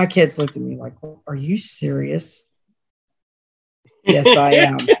 My kids looked at me like, are you serious? Yes, I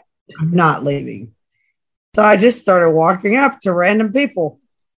am. I'm not leaving. So I just started walking up to random people.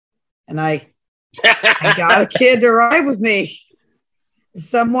 And I got a kid to ride with me. If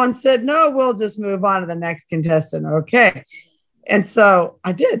someone said no, we'll just move on to the next contestant. Okay. And so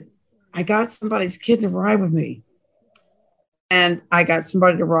I did. I got somebody's kid to ride with me. And I got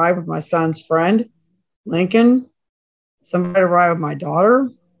somebody to ride with my son's friend, Lincoln. Somebody to ride with my daughter.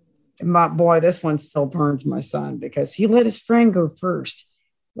 And this one still burns my son because he let his friend go first.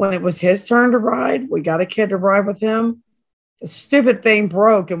 When it was his turn to ride, we got a kid to ride with him. The stupid thing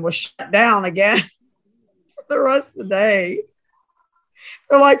broke and was shut down again for the rest of the day.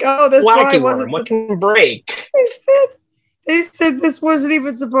 They're like, oh, this ride wasn't. What can break? They said this wasn't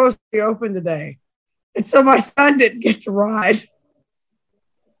even supposed to be open today. And so my son didn't get to ride.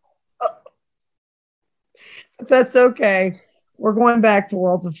 But that's okay. We're going back to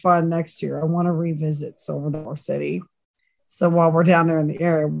Worlds of Fun next year. I want to revisit Silver Dollar City. So while we're down there in the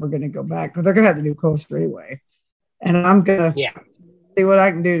area, we're going to go back. But they're going to have the new coaster anyway. And I'm going to see what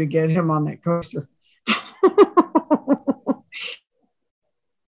I can do to get him on that coaster.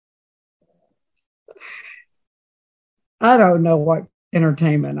 I don't know what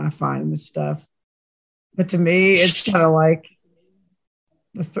entertainment I find in this stuff. But to me, it's kind of like,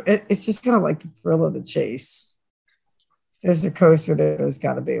 it's just kind of like the thrill of the chase. There's a coaster, there's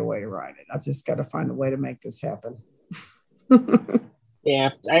got to be a way to ride it. I've just got to find a way to make this happen. Yeah,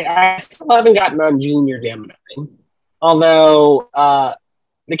 I still haven't gotten on Junior Gemini. Although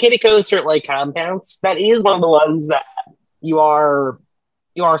the kiddie coaster at Lake Compounce, that is one of the ones that you are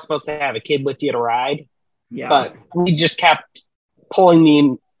supposed to have a kid with you to ride. Yeah. But we just kept pulling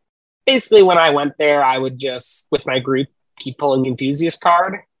the. Basically, when I went there, I would just, with my group, keep pulling the enthusiast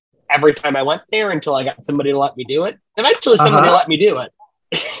card every time I went there until I got somebody to let me do it. Eventually, somebody let me do it.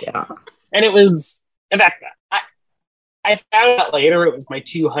 Yeah. And it was, in fact, I found out later it was my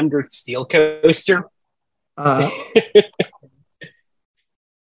 200th steel coaster. So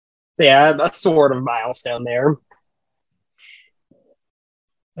yeah, that's sort of milestone there.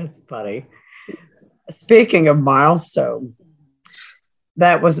 That's funny. Speaking of milestone,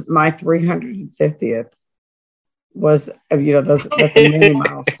 that was my 350th. Was, that's a mini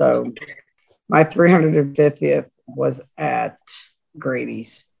milestone. My 350th was at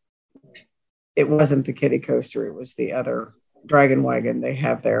Grady's. It wasn't the kiddie coaster; it was the other Dragon Wagon they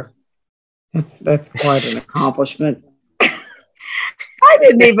have there. That's quite an accomplishment.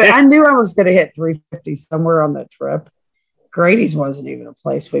 I knew I was going to hit 350 somewhere on that trip. Grady's wasn't even a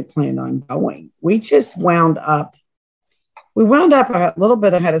place we planned on going. We just wound up a little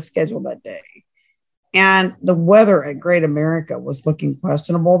bit ahead of schedule that day. And the weather at Great America was looking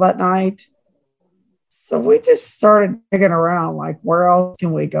questionable that night. So we just started digging around, like, where else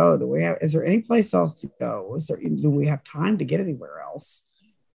can we go? Is there any place else to go? Do we have time to get anywhere else?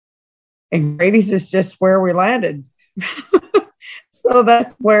 And Grady's is just where we landed. So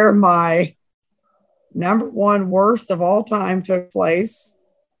that's where my number one worst of all time took place,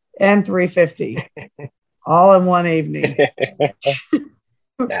 and 350 all in one evening.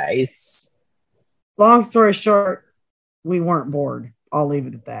 Nice. Long story short, we weren't bored. I'll leave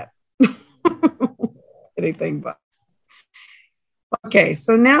it at that. Anything but. Okay,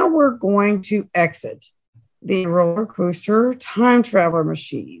 so now we're going to exit the roller coaster time traveler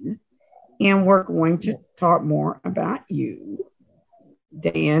machine, and we're going to talk more about you,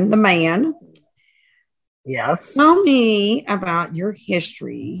 Dan, the man. Yes. Tell me about your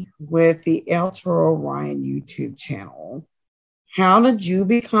history with the El Toro Ryan YouTube channel. How did you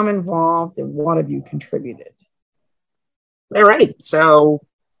become involved, and what have you contributed? All right. So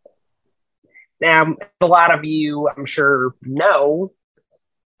now, a lot of you, I'm sure, know,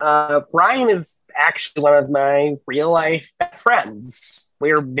 Ryan is actually one of my real life best friends.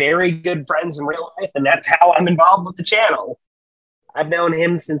 We're very good friends in real life, and that's how I'm involved with the channel. I've known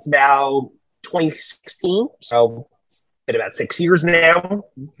him since about 2016, so it's been about 6 years now.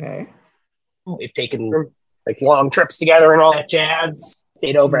 Okay. We've taken like long trips together and all that jazz.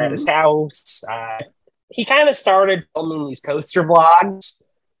 Stayed over at his house. He kind of started filming these coaster vlogs,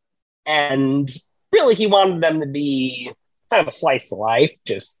 and really he wanted them to be kind of a slice of life.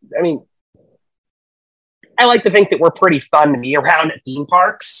 I like to think that we're pretty fun to be around at theme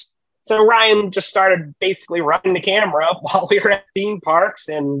parks. So Ryan just started basically running the camera while we were at theme parks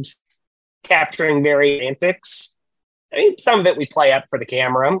and capturing various antics. I mean, some of it we play up for the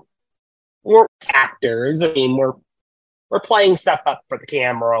camera. We're actors. I mean, we're playing stuff up for the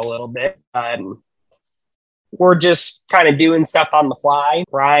camera a little bit. We're just kind of doing stuff on the fly.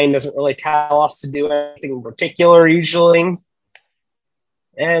 Ryan doesn't really tell us to do anything in particular usually.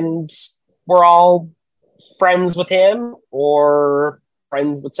 And we're all friends with him or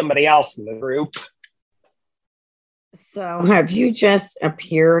friends with somebody else in the group. So have you just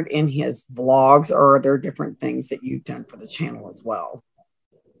appeared in his vlogs, or are there different things that you've done for the channel as well?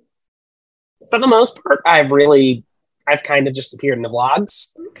 For the most part, I've kind of just appeared in the vlogs.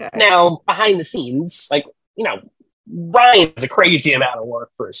 Okay. Now, behind the scenes, like, you know, Ryan has a crazy amount of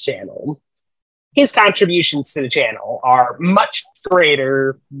work for his channel. His contributions to the channel are much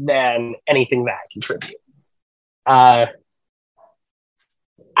greater than anything that I contribute.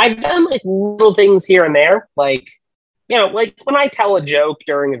 I've done like little things here and there, like, you know, like when I tell a joke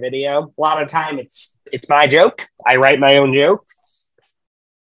during a video, a lot of time it's my joke. I write my own jokes.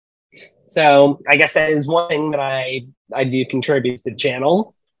 So I guess that is one thing that I do contribute to the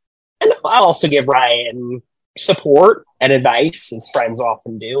channel. And I'll also give Ryan support and advice, as friends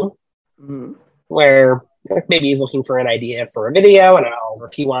often do. Mm-hmm. Where maybe he's looking for an idea for a video, and or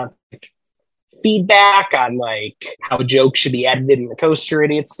if he wants like, feedback on like how a joke should be edited in the Coaster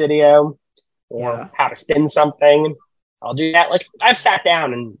Idiots video, or how to spin something, I'll do that. Like I've sat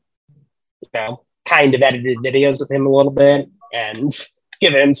down and, you know, kind of edited videos with him a little bit and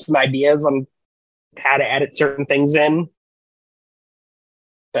given him some ideas on how to edit certain things in.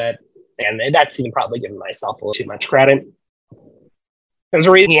 But and that's even probably giving myself a little too much credit. There's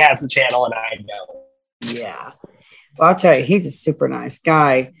a reason he has the channel and I don't. Yeah. Well, I'll tell you, he's a super nice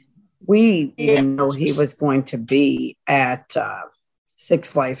guy. We didn't know he was going to be at Six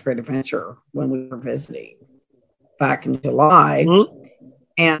Flags Great Adventure when we were visiting back in July. Mm-hmm.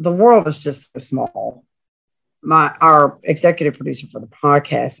 And the world is just so small. Our executive producer for the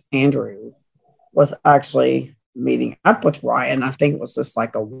podcast, Andrew, was actually meeting up with Ryan. I think it was just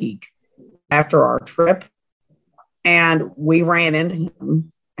like a week after our trip. And we ran into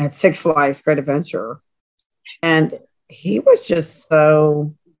him at Six Flags Great Adventure. And he was just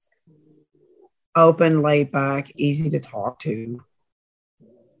so open, laid back, easy to talk to.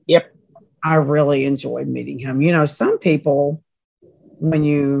 Yep. I really enjoyed meeting him. You know, some people, when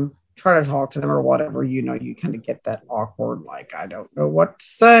you try to talk to them or whatever, you know, you kind of get that awkward, like, I don't know what to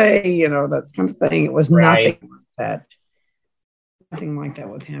say, you know, that kind of thing. It was nothing like that. Nothing like that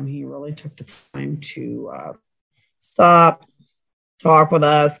with him. He really took the time to stop, talk with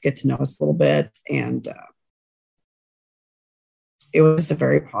us, get to know us a little bit. And it was a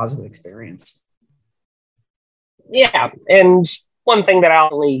very positive experience. Yeah. And one thing that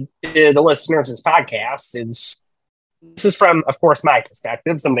I'll only to the listeners of this podcast is, this is from, of course, my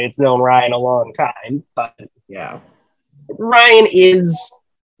perspective, somebody that's known Ryan a long time, but yeah, Ryan is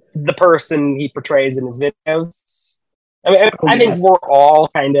the person he portrays in his videos. I mean, I think we're all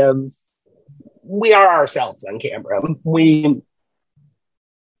we are ourselves on camera. We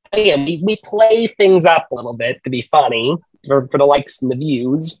play things up a little bit to be funny for the likes and the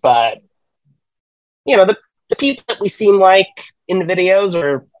views, but you know, the people that we seem like in the videos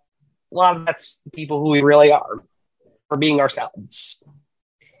are a lot of that's the people who we really are, for being ourselves.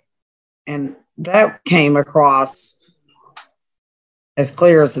 And that came across as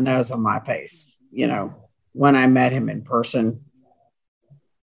clear as the nose on my face, you know, when I met him in person.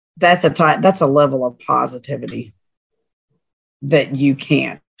 That's a level of positivity that you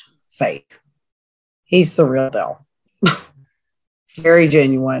can't fake. He's the real deal. Very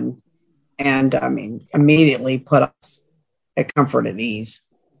genuine. And I mean, immediately put us at comfort and ease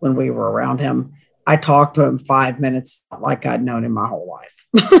when we were around him. I talked to him 5 minutes like I'd known him my whole life.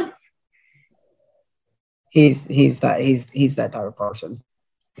 He's that type of person.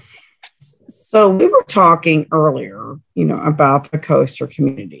 So we were talking earlier, you know, about the coaster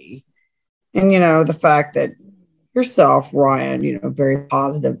community and, you know, the fact that yourself, Ryan, you know, very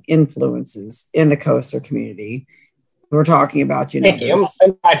positive influences in the coaster community. We were talking about, you know, thank you.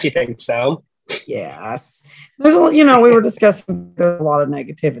 I'm glad you think so. Yes. There's a, you know, we were discussing there's a lot of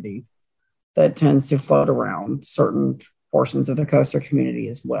negativity that tends to float around certain portions of the coaster community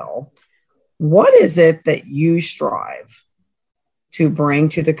as well. What is it that you strive to bring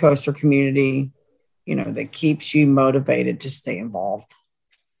to the coaster community, you know, that keeps you motivated to stay involved?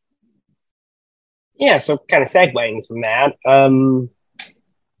 Yeah, so kind of segueing from that,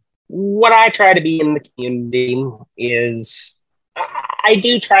 what I try to be in the community is I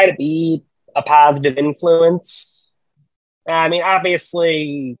do try to be a positive influence. I mean,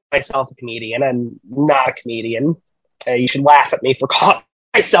 obviously, myself a comedian. I'm not a comedian. You should laugh at me for calling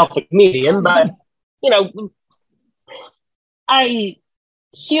myself a comedian, but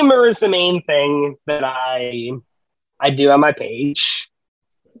humor is the main thing that I do on my page.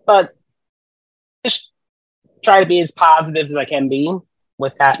 But just try to be as positive as I can be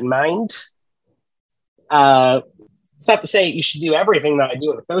with that in mind. It's not to say you should do everything that I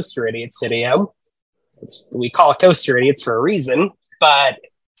do in the Coaster Idiots video. We call it Coaster Idiots for a reason, but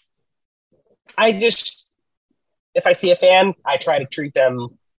if I see a fan, I try to treat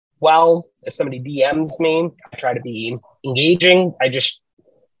them well. If somebody DMs me, I try to be engaging. I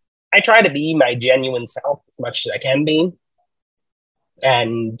try to be my genuine self as much as I can be.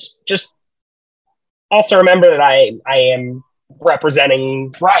 And just also remember that I am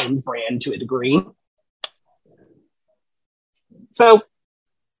representing Ryan's brand to a degree. So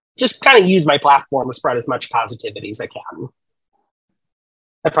just kind of use my platform to spread as much positivity as I can.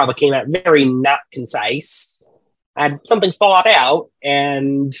 That probably came out very not concise. I had something thought out,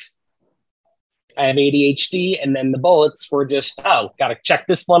 and I have ADHD, and then the bullets were just, got to check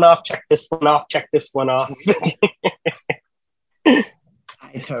this one off, check this one off, check this one off. I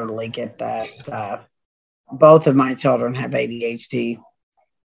totally get that. Both of my children have ADHD.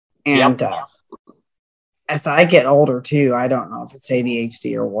 And as I get older too, I don't know if it's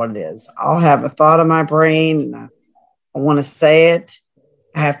ADHD or what it is. I'll have a thought in my brain and I want to say it.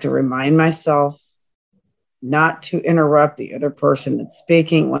 I have to remind myself not to interrupt the other person that's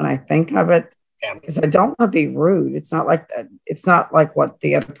speaking when I think of it, because I don't want to be rude. It's not like that. It's not like what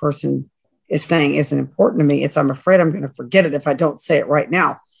the other person is saying isn't important to me. I'm afraid I'm going to forget it if I don't say it right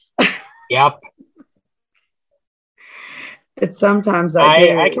now. Yep. It's sometimes I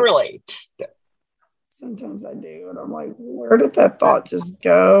do. I can relate. Sometimes I do. And I'm like, where did that thought just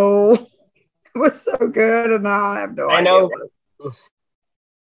go? It was so good. And now I have no idea. Know.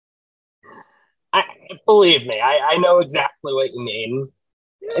 Believe me, I know exactly what you mean.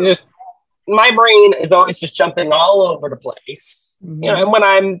 And just my brain is always just jumping all over the place. Mm-hmm. And when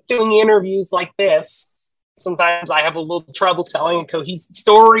I'm doing interviews like this, sometimes I have a little trouble telling a cohesive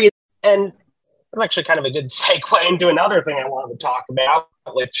story. And it's actually kind of a good segue into another thing I wanted to talk about,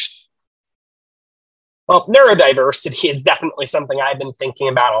 which, neurodiversity is definitely something I've been thinking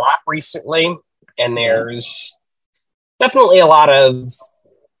about a lot recently. And there's definitely a lot of,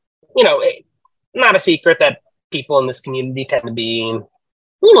 not a secret that people in this community tend to be a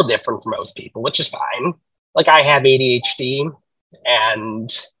little different from most people, which is fine. Like, I have ADHD and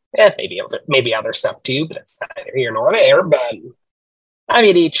maybe other stuff too, but it's neither here nor there. But I have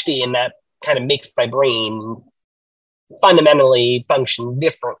ADHD, and that kind of makes my brain fundamentally function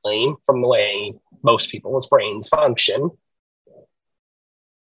differently from the way most people's brains function.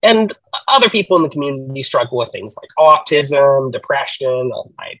 And other people in the community struggle with things like autism, depression.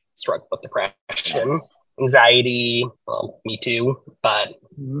 I struggle with depression, anxiety. Well, me too. But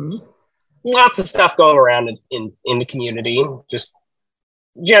lots of stuff going around in the community. Just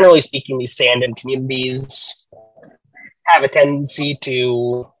generally speaking, these fandom communities have a tendency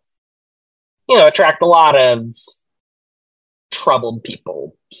to, attract a lot of troubled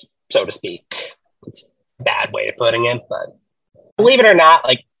people, so to speak. It's a bad way of putting it, but believe it or not,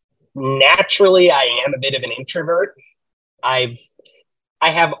 like, naturally, I am a bit of an introvert. I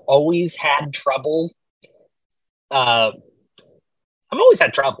have always had trouble. I've always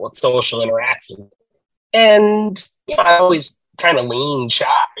had trouble with social interaction, and I always kind of leaned shy,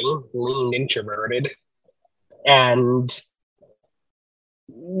 leaned introverted, and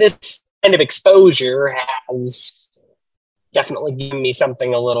this kind of exposure has definitely given me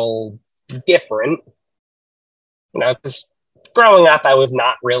something a little different. Because growing up, I was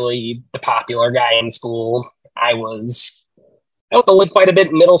not really the popular guy in school. I was bullied quite a bit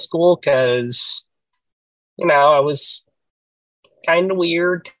in middle school because, I was kind of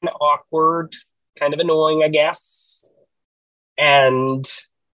weird, kind of awkward, kind of annoying, I guess. And,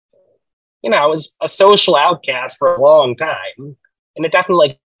 I was a social outcast for a long time. And it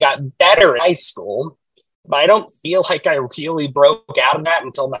definitely got better in high school. But I don't feel like I really broke out of that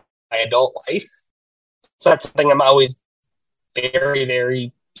until my adult life. So that's something I'm always very,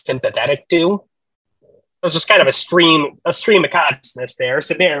 very sympathetic to. It was just kind of a stream of consciousness there.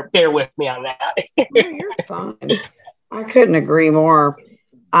 So bear with me on that. No, you're fine. I couldn't agree more.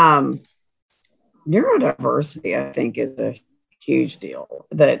 Neurodiversity, I think, is a huge deal.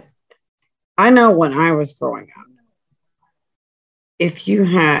 That I know when I was growing up, if you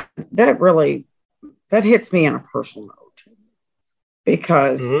had that hits me on a personal note,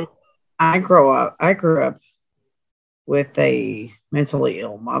 because I grew up with a mentally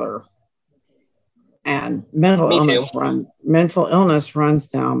ill mother, And Me too. mental illness runs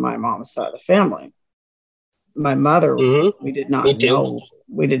down my mom's side of the family. My mother, Mm-hmm. we did Me not too. know.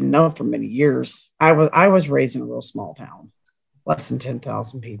 We didn't know for many years. I was raised in a real small town, less than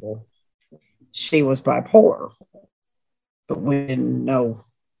 10,000 people. She was bipolar, but we didn't know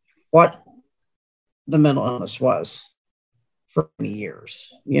what the mental illness was for many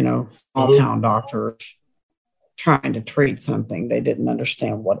years. You know, small Mhm. town doctors trying to treat something, they didn't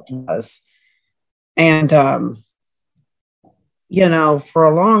understand what it was. And, you know, for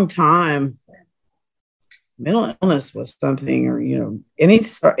a long time, mental illness was something, or, you know, any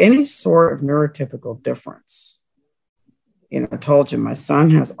sort of neurotypical difference. You know, I told you my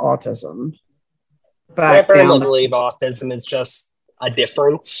son has autism. I Back firmly down believe autism is just a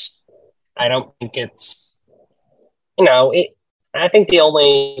difference. I don't think it's, you know, I think the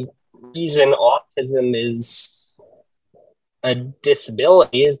only reason autism is a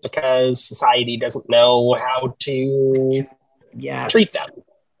disability is because society doesn't know how to yes, treat them.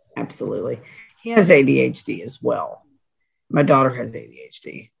 absolutely. He has ADHD as well. My daughter has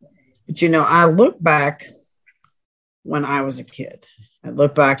ADHD. But, you know, I look back when I was a kid. I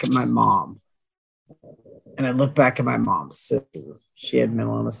look back at my mom. And I look back at my mom's sister. She had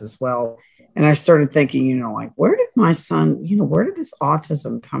mental illness as well. And I started thinking, you know, like, where did my son, you know, where did this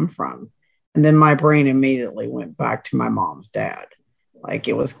autism come from? And then my brain immediately went back to my mom's dad. Like,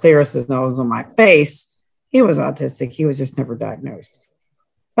 it was clear as his nose on my face. He was autistic. He was just never diagnosed.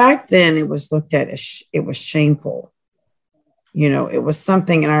 Back then, it was looked at as it was shameful. You know, it was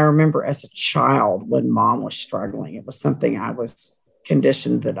something, and I remember as a child when mom was struggling, it was something I was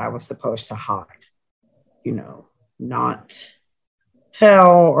conditioned that I was supposed to hide, you know, not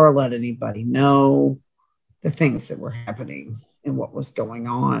tell or let anybody know the things that were happening and what was going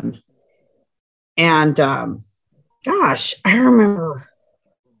on. And gosh, I remember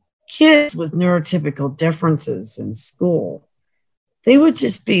kids with neurotypical differences in school. They would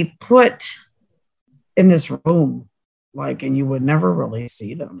just be put in this room, like, and you would never really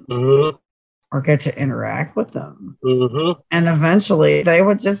see them Mm-hmm. or get to interact with them. Mm-hmm. And eventually they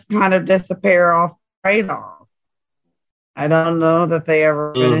would just kind of disappear off the radar. I don't know that they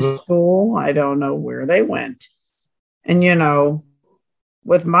ever finished school. I don't know where they went. And, you know,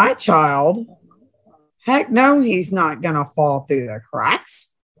 with my child, heck no, he's not going to fall through the cracks.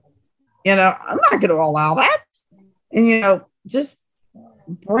 You know, I'm not going to allow that. And, you know, just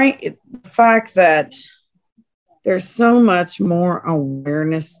bring it, the fact that there's so much more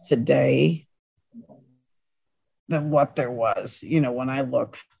awareness today than what there was, you know, when I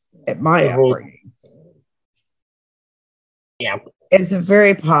look at my upbringing. Yeah. It's a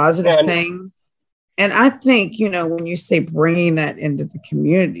very positive thing. And I think, you know, when you say bringing that into the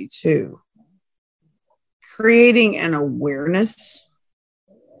community too, creating an awareness,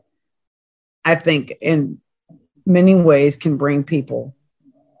 I think in many ways can bring people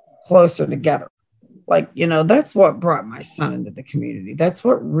closer together. Like, you know, that's what brought my son into the community. That's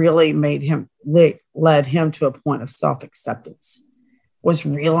what really made him, led him to a point of self-acceptance, was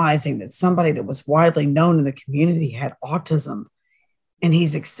realizing that somebody that was widely known in the community had autism and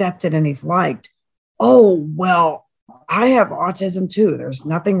he's accepted and he's liked. Oh, well, I have autism too. There's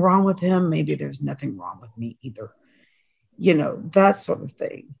nothing wrong with him. Maybe there's nothing wrong with me either. You know, that sort of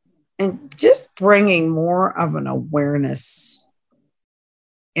thing. And just bringing more of an awareness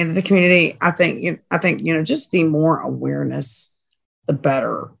into the community, I think, you know, just the more awareness, the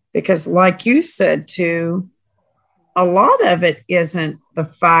better. Because like you said too, a lot of it isn't the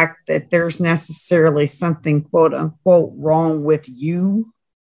fact that there's necessarily something quote unquote wrong with you,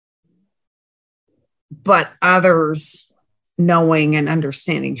 but others knowing and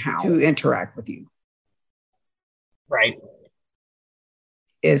understanding how to interact with you. Right.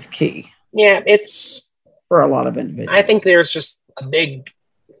 Is key. Yeah, it's for a lot of individuals. I think there's just a big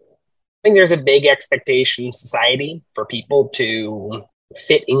expectation in society for people to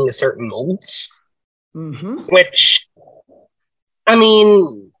fit into certain molds. Mm-hmm. Which, I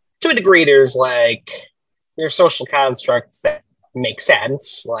mean, to a degree, there's social constructs that make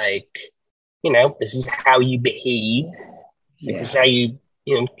sense. Like, you know, this is how you behave. Yes. This is how you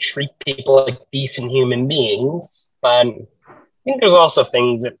treat people like decent human beings. But I think there's also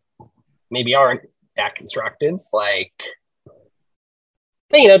things that maybe aren't that constructive, like,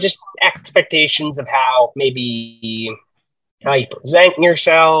 you know, just expectations of how you present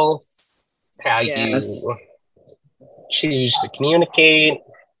yourself, how you choose to communicate.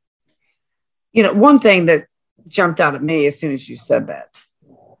 You know, one thing that jumped out at me as soon as you said that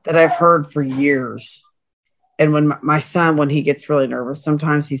I've heard for years, and when my son, when he gets really nervous,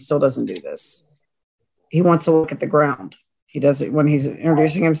 sometimes he still doesn't do this. He wants to look at the ground. He does it when he's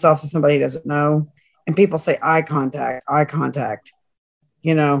introducing himself to somebody he doesn't know. And people say eye contact, eye contact.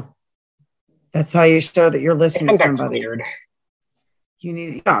 You know, that's how you show that you're listening to somebody. Weird. You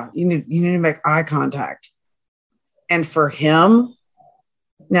need to make eye contact. And for him,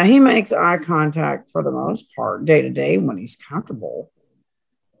 now he makes eye contact for the most part day to day when he's comfortable.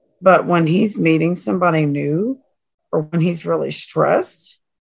 But when he's meeting somebody new or when he's really stressed,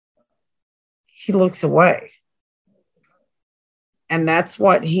 he looks away. And that's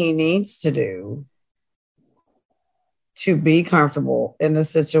what he needs to do to be comfortable in the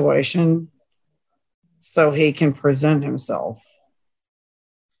situation so he can present himself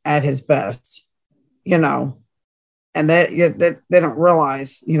at his best, you know. And that they don't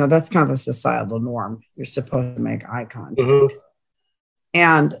realize, you know, that's kind of a societal norm. You're supposed to make eye contact. Mm-hmm.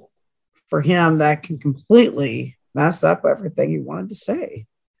 And for him, that can completely mess up everything he wanted to say.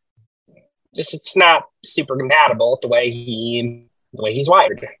 Just it's not super compatible with the way he's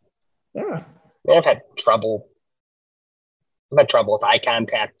wired. Yeah. I've had trouble with eye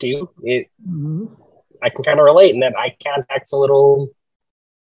contact too. I can kind of relate in that eye contact's a little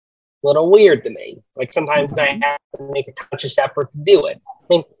weird to me. Like sometimes I have to make a conscious effort to do it. I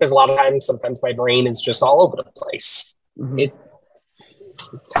think because a lot of times, sometimes my brain is just all over the place. Mm-hmm.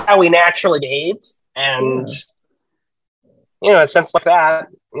 It's how we naturally behave, and you know, in a sense like that,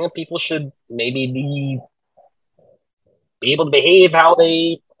 you know, people should maybe be able to behave how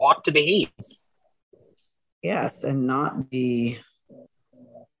they ought to behave. Yes, and not be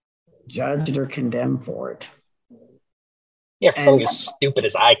judged or condemned for it. Yeah, for something as stupid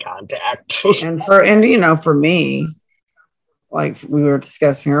as eye contact. and you know, for me, like we were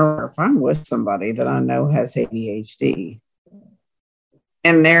discussing earlier, if I'm with somebody that I know has ADHD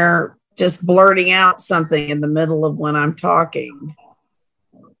and they're just blurting out something in the middle of when I'm talking,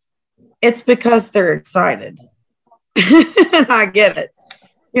 it's because they're excited. And I get it,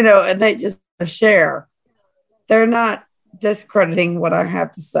 you know, and they just share. They're not discrediting what I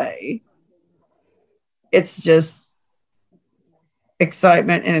have to say. It's just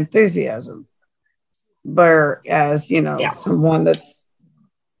excitement and enthusiasm. Whereas, you know, someone that's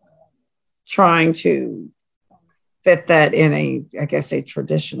trying to fit that in a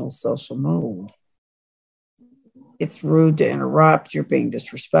traditional social mold, it's rude to interrupt. You're being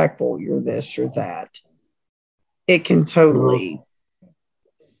disrespectful. You're this, you're that. It can totally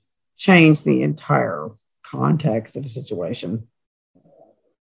change the entire context of a situation.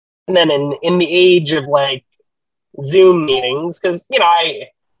 And then in the age of like Zoom meetings, because you know,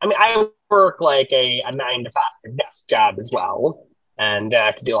 I work like a 9 to 5 desk job as well, and I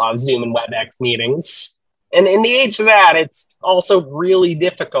have to do a lot of Zoom and WebEx meetings. And in the age of that, it's also really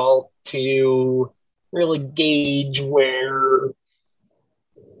difficult to really gauge where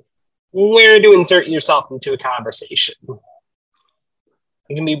to insert yourself into a conversation.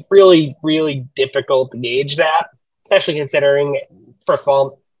 It can be really, really difficult to gauge that, especially considering, first of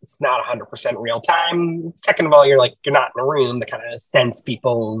all, it's not 100% real time. Second of all, you're not in a room to kind of sense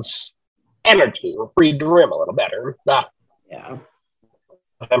people's energy or read the room a little better. Yeah.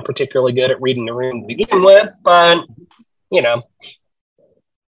 I'm particularly good at reading the room to begin with, but you know.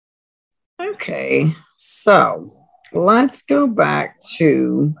 Okay, so let's go back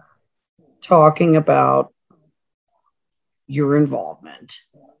to talking about your involvement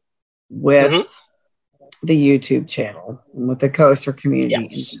with the YouTube channel and with the Coaster community.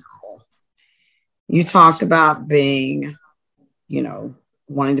 Yes. You talked about being, you know,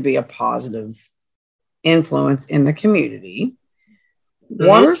 wanting to be a positive influence in the community. Mm-hmm.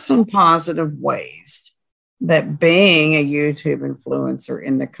 What are some positive ways that being a YouTube influencer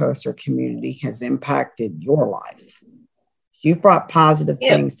in the Coaster community has impacted your life? You've brought positive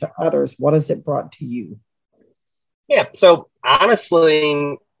things to others. What has it brought to you? Yeah, so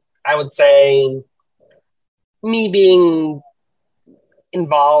honestly, I would say me being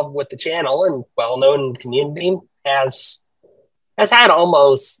involved with the channel and well-known in the community has had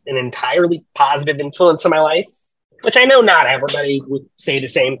almost an entirely positive influence on my life, which I know not everybody would say the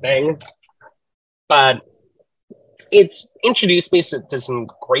same thing, but it's introduced me to some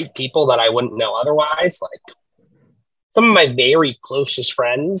great people that I wouldn't know otherwise. Like some of my very closest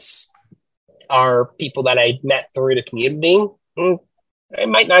friends are people that I met through the community. I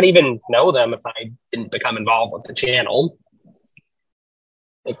might not even know them if I didn't become involved with the channel.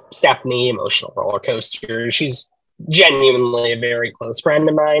 Like Stephanie, Emotional Roller Coaster, she's genuinely a very close friend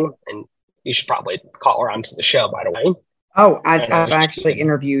of mine, and you should probably call her onto the show, by the way. Oh, I've actually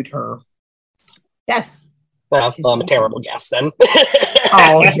interviewed her. Yes. Well, I'm a terrible guest then.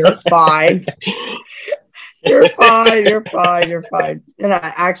 Oh, you're fine. You're fine. And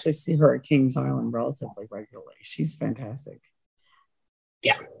I actually see her at Kings Island relatively regularly. She's fantastic.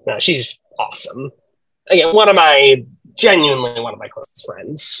 Yeah, no, she's awesome. again, genuinely one of my closest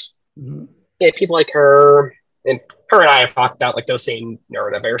friends. Mm-hmm. Yeah, people like her, and her and I have talked about like those same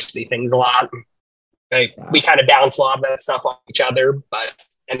neurodiversity things a lot. We kind of bounce a lot of that stuff off each other, but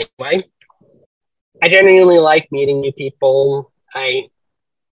anyway, I genuinely like meeting new people. I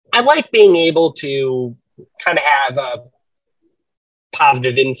like being able to kind of have a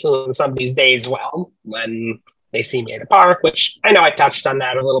positive influence on somebody's day as well when they see me at a park, which I know I touched on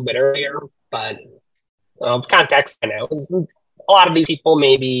that a little bit earlier, but context, I know a lot of these people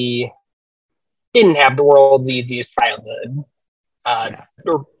maybe didn't have the world's easiest childhood, or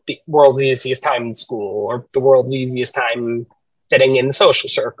the world's easiest time in school, or the world's easiest time fitting in social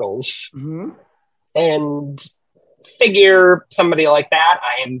circles. Mm-hmm. And figure somebody like that,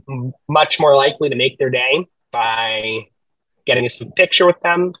 I am much more likely to make their day by getting a sweet picture with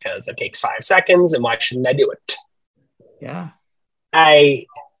them, because it takes 5 seconds, and why shouldn't I do it? Yeah. I'm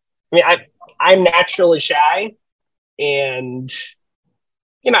naturally shy, and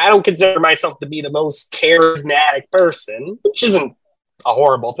I don't consider myself to be the most charismatic person, which isn't a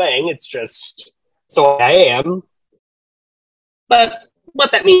horrible thing. It's just so I am. But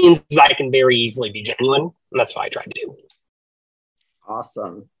what that means is I can very easily be genuine, and that's what I try to do.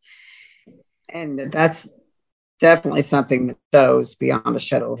 Awesome. And that's definitely something that shows beyond a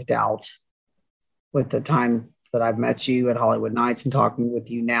shadow of a doubt with the time that I've met you at Hollywood Nights and talking with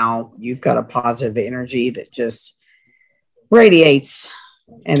you now. You've got a positive energy that just radiates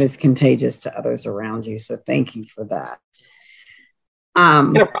and is contagious to others around you. So thank you for that.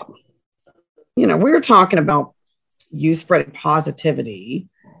 No problem. We were talking about you spreading positivity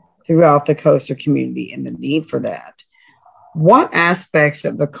throughout the coaster community and the need for that. What aspects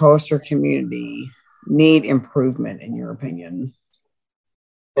of the coaster community need improvement, in your opinion?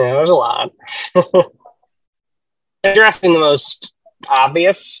 Yeah, there's a lot. Addressing the most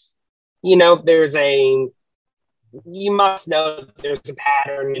obvious, you must know there's a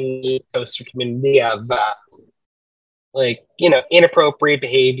pattern in the coaster community of inappropriate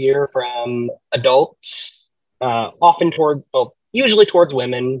behavior from adults, usually towards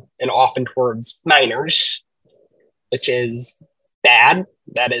women and often towards minors, which is bad.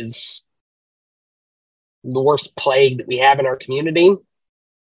 That is the worst plague that we have in our community.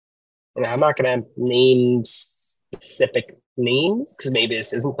 And I'm not going to name specific names because maybe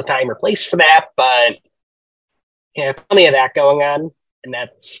this isn't the time or place for that, but plenty of that going on, and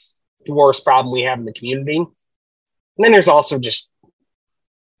that's the worst problem we have in the community. And then there's also just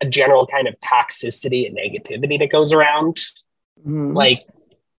a general kind of toxicity and negativity that goes around. Mm-hmm. Like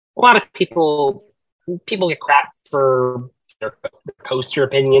a lot of people get crap for their coaster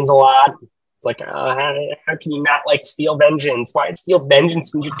opinions a lot. It's like, how can you not like Steel Vengeance? Why is Steel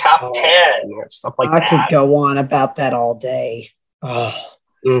Vengeance in your top 10 or stuff like that? I could go on about that all day. Oh,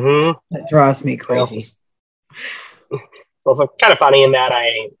 that drives me crazy. It's also kind of funny in that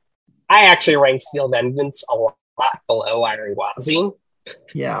I actually rank Steel Vengeance a lot below Iron Gwazi.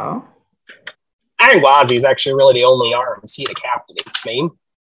 Yeah. Iron Gwazi is actually really the only RMC that captivates me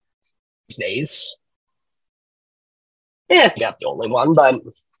these days. Yeah, not the only one, but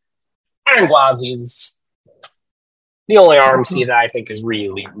Iron Gwazi is the only RMC that I think is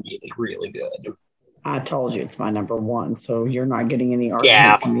really, really, really good. I told you it's my number one, so you're not getting any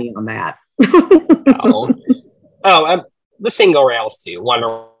argument from me on that. No. The single rails too.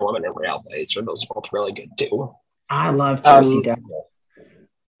 Wonder Woman and Railblazer, those are both really good too. I love Jersey Devil.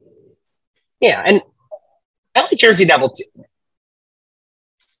 Yeah, and I like Jersey Devil too.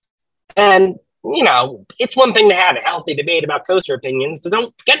 And it's one thing to have a healthy debate about coaster opinions, but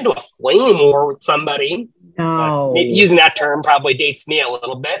don't get into a flame war with somebody. No. Using that term probably dates me a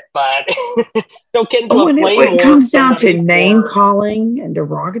little bit, but don't get into a flame war. When it comes down to name calling and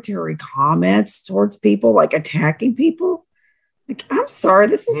derogatory comments towards people, like attacking people, like, I'm sorry,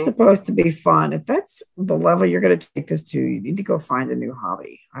 this is supposed to be fun. If that's the level you're going to take this to, you need to go find a new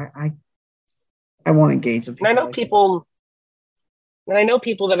hobby. I won't engage with people. And I know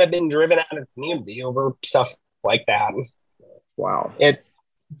people that have been driven out of the community over stuff like that. Wow. It's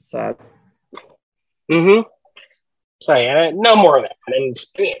sad. So no more of that. And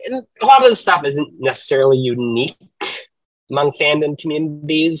a lot of this stuff isn't necessarily unique among fandom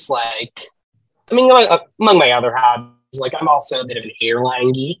communities. Among my other hobbies, I'm also a bit of an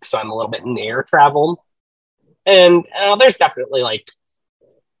airline geek, so I'm a little bit in air travel. And there's definitely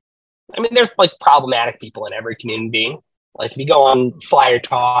there's problematic people in every community. If you go on Flyer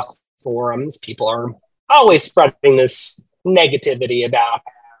Talk forums, people are always spreading this negativity about,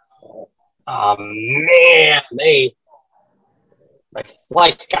 my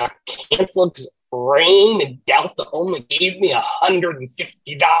flight got canceled because rain, and Delta only gave me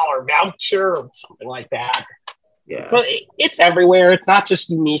 $150 voucher or something like that. Yeah. So it's everywhere. It's not just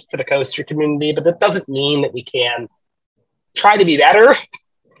unique to the coaster community, but that doesn't mean that we can try to be better.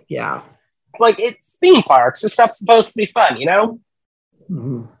 Yeah. Like, it's theme parks. This stuff's supposed to be fun, you know?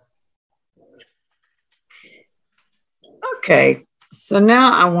 Mm-hmm. Okay. So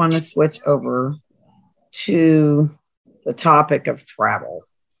now I want to switch over to the topic of travel.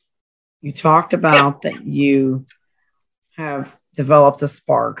 You talked about that you have developed a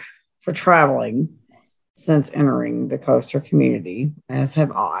spark for traveling since entering the coaster community, as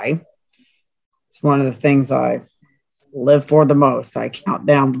have I. It's one of the things I live for the most. I count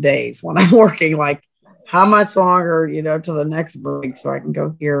down the days when I'm working, like how much longer, till the next break, so I can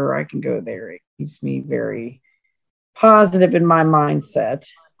go here or I can go there. It keeps me very positive in my mindset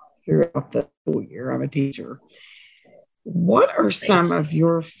throughout the school year. I'm a teacher. What are some of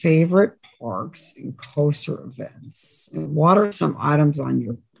your favorite parks and coaster events? And what are some items on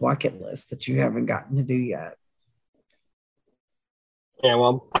your bucket list that you haven't gotten to do yet? Yeah,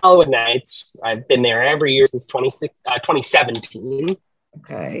 well, Hollywood Nights, I've been there every year since 2017.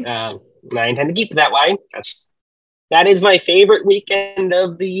 Okay. And I intend to keep it that way. That is my favorite weekend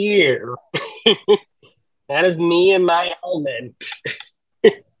of the year. That is me and my element.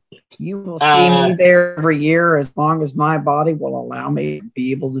 You will see me there every year as long as my body will allow me to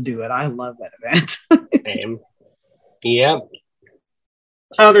be able to do it. I love that event. Same. Yep.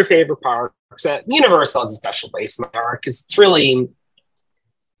 Other favorite parks. Universal has a special place in my heart because it's really...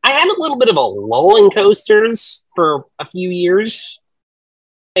 I had a little bit of a lull in coasters for a few years.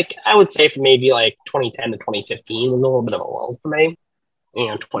 Like, I would say from maybe like 2010 to 2015 was a little bit of a lull for me.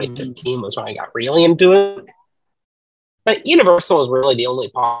 2015 was when I got really into it. But Universal is really the only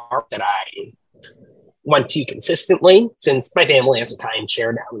park that I went to consistently since my family has a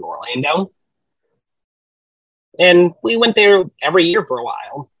timeshare down in Orlando. And we went there every year for a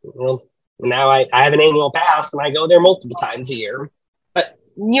while. Well, now I have an annual pass and I go there multiple times a year. But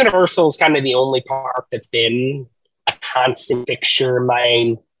Universal is kind of the only park that's been a constant fixture in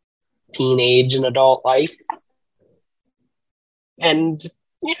my teenage and adult life. And,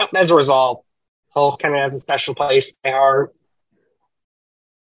 as a result, Hulk kind of has a special place in my heart.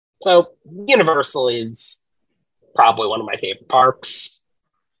 So Universal is probably one of my favorite parks.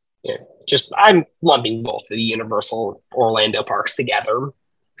 I'm lumping both of the Universal Orlando parks together.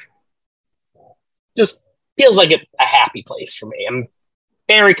 Just feels like a happy place for me. I'm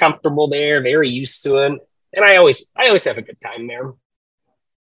very comfortable there, very used to it, and I always have a good time there.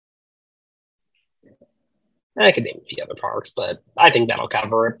 I could name a few other parks, but I think that'll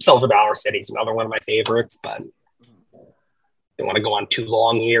cover it. Silver Dollar City is another one of my favorites, but I don't want to go on too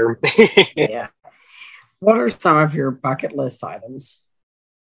long here. Yeah. What are some of your bucket list items?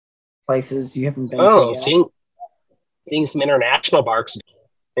 Places you haven't been to yet? Seeing some international parks.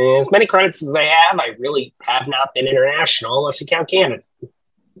 And as many credits as I have, I really have not been international unless you count Canada.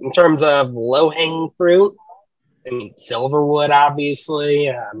 In terms of low-hanging fruit, Silverwood, obviously.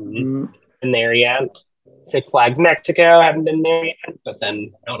 Been there yet. Six Flags Mexico, haven't been there yet. But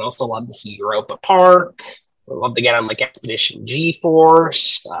then I would also love to see Europa Park. I'd love to get on Expedition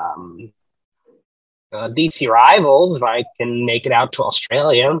G-Force. DC Rivals, if I can make it out to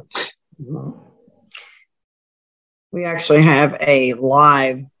Australia. We actually have a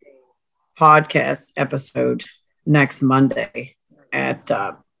live podcast episode next Monday at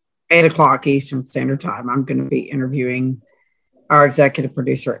 8 o'clock Eastern Standard Time. I'm going to be interviewing our executive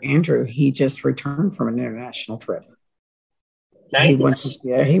producer, Andrew. He just returned from an international trip. Nice.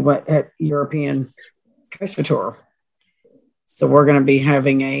 He went at European coaster tour. So we're going to be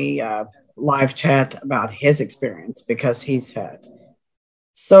having a live chat about his experience because he's had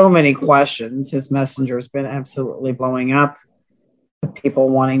so many questions. His messenger has been absolutely blowing up. People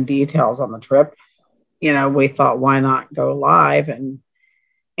wanting details on the trip. We thought, why not go live and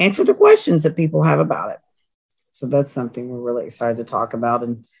answer the questions that people have about it? So that's something we're really excited to talk about.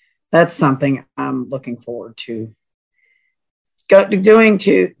 And that's something I'm looking forward to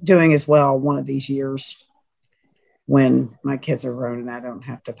doing as well one of these years when my kids are grown and I don't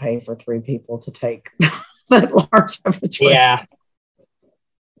have to pay for 3 people to take that large of a trip. Yeah.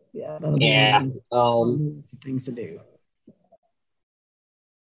 Yeah. That'll be some things to do.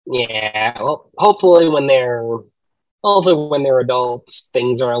 Yeah. Well, hopefully when they're adults,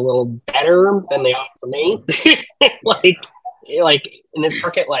 things are a little better than they are for me. like in this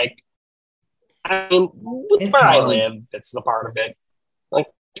market, with where I live, it's the part of it.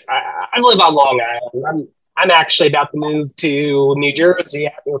 I live on Long Island. I'm actually about to move to New Jersey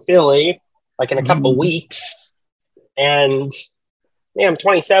or Philly, in a couple of weeks. And I'm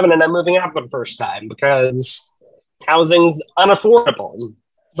 27 and I'm moving out for the first time because housing's unaffordable.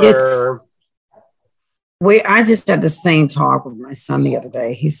 I just had the same talk with my son the other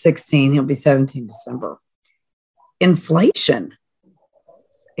day. He's 16. He'll be 17 December. Inflation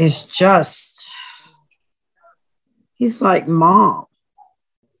is just, he's like, Mom,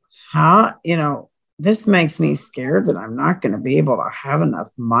 how, this makes me scared that I'm not going to be able to have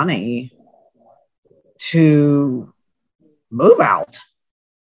enough money to move out,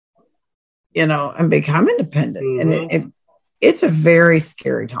 and become independent. Mm-hmm. And it's a very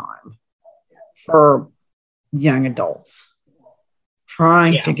scary time for young adults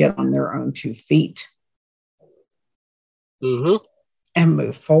trying to get on their own 2 feet and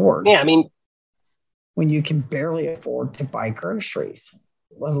move forward. Yeah, I mean, when you can barely afford to buy groceries,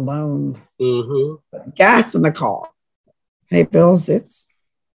 let alone put gas in the car, pay bills, it's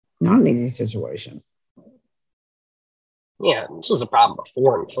not an easy situation. Yeah, this was a problem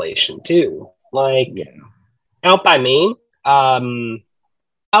before inflation too. Out by me, like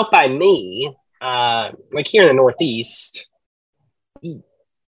here in the Northeast.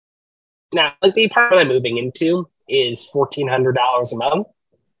 Now, the apartment I'm moving into is $1,400 a month,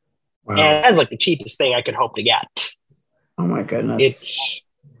 and that's the cheapest thing I could hope to get. Oh my goodness! It's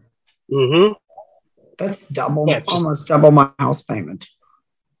that's double. Yeah, it's almost double my house payment.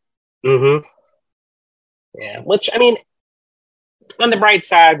 Yeah, which I mean, on the bright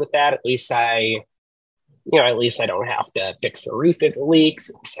side with that, at least I don't have to fix the roof if it leaks.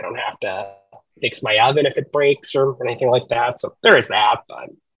 At least I don't have to fix my oven if it breaks or anything like that. So there is that, but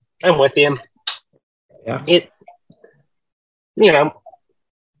I'm with you. Yeah.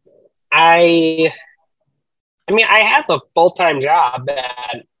 I have a full-time job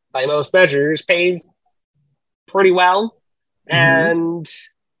that by most measures pays pretty well. And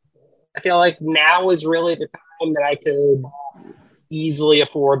I feel like now is really the time that I could easily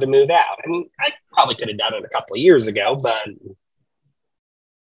afford to move out. I mean, I probably could have done it a couple of years ago, but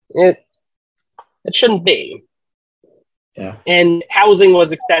it shouldn't be. Yeah. And housing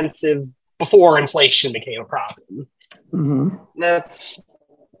was expensive before inflation became a problem. And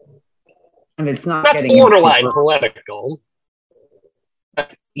it's not getting borderline political.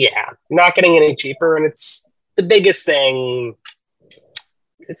 But yeah, not getting any cheaper, and it's the biggest thing.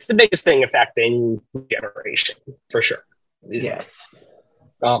 It's the biggest thing affecting generation for sure. Yes.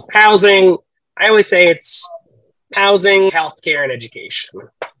 Housing. I always say it's housing, healthcare, and education.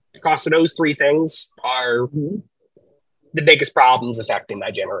 The cost of those 3 things are the biggest problems affecting my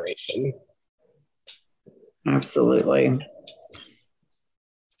generation. Absolutely.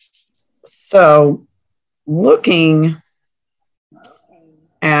 So, looking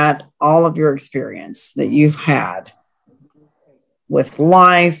at all of your experience that you've had with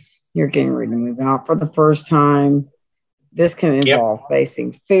life, you're getting ready to move out for the first time. This can involve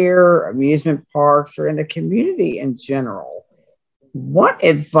facing fear, amusement parks, or in the community in general. What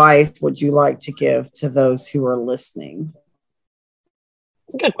advice would you like to give to those who are listening?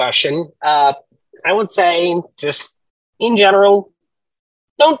 It's a good question. I would say just in general,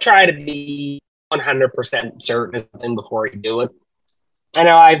 don't try to be 100% certain of something before you do it. I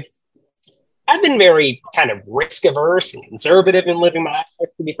know I've been very kind of risk averse and conservative in living my life,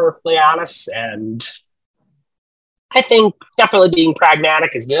 to be perfectly honest. And I think definitely being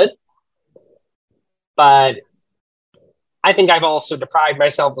pragmatic is good. But I think I've also deprived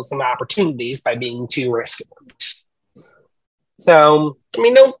myself of some opportunities by being too risk averse. So, I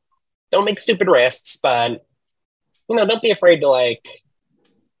mean, don't make stupid risks, but, don't be afraid to,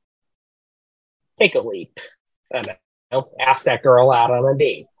 take a leap. I don't know, ask that girl out on a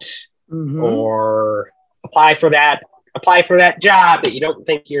date. Or apply for that job that you don't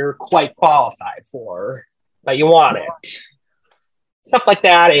think you're quite qualified for, but you want it. Stuff like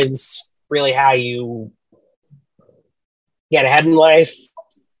that is really how you get ahead in life.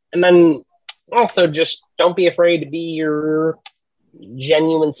 And then also just don't be afraid to be your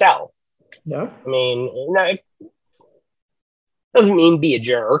genuine self. Yeah. I mean, it doesn't mean be a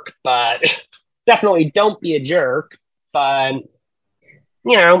jerk, but definitely don't be a jerk. But,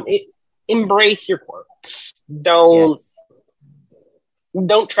 embrace your quirks. Don't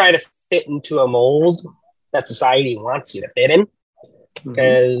try to fit into a mold that society wants you to fit in,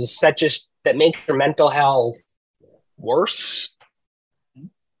 because that makes your mental health worse.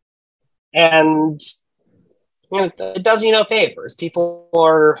 And it does you no favors. People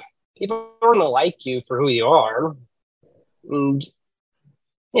are going to like you for who you are, and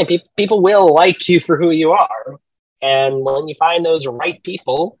people will like you for who you are. And when you find those right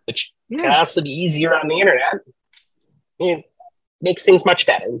people, which can also be easier on the internet, it makes things much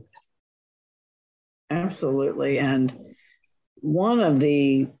better. Absolutely. And one of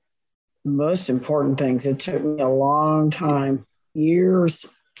the most important things, it took me a long time, years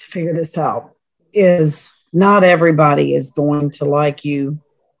to figure this out, is not everybody is going to like you,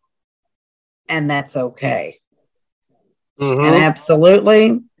 and that's okay. Mm-hmm. And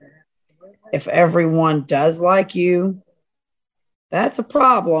absolutely, if everyone does like you, that's a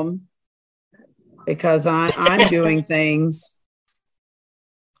problem, because I'm doing things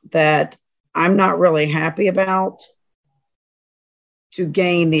that I'm not really happy about to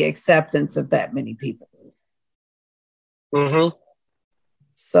gain the acceptance of that many people. Mm-hmm.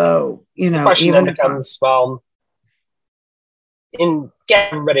 So, The question then becomes, well, in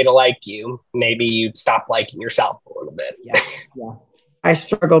get everybody to like you, maybe you stop liking yourself a little bit. Yeah. I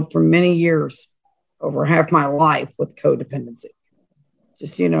struggled for many years, over half my life, with codependency.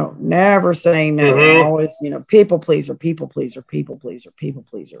 Just, never saying no. Mm-hmm. Always, people pleaser.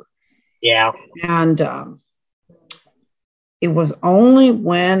 Yeah. And it was only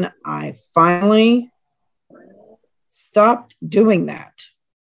when I finally stopped doing that.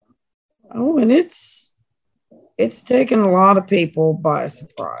 Oh, and it's taken a lot of people by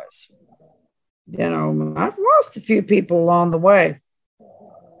surprise. I've lost a few people along the way,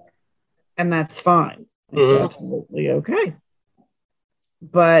 and that's fine. It's absolutely okay.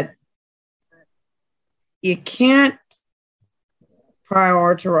 But you can't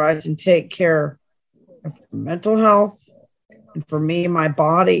prioritize and take care of mental health. And for me, my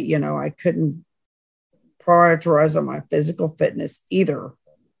body, I couldn't prioritize on my physical fitness either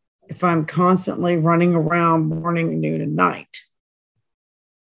if I'm constantly running around morning, noon, and night,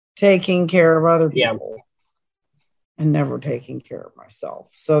 taking care of other people and never taking care of myself.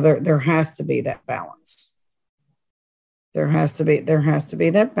 So there has to be that balance. There has to be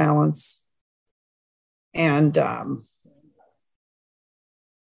that balance. And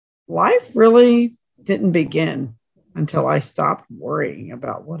life really didn't begin until I stopped worrying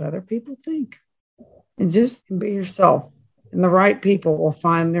about what other people think, and just be yourself. And the right people will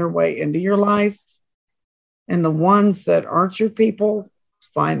find their way into your life, and the ones that aren't your people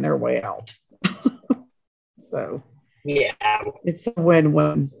find their way out. So yeah, it's a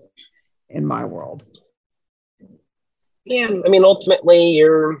win-win in my world. Yeah, I mean, ultimately,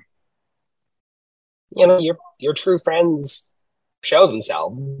 your true friends show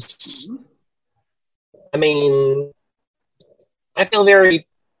themselves. I mean, I feel very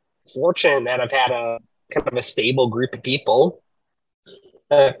fortunate that I've had a kind of a stable group of people.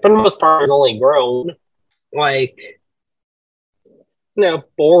 For the most part, it's only grown. Borger,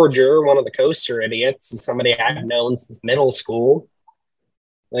 one of the coaster idiots, is somebody I've known since middle school.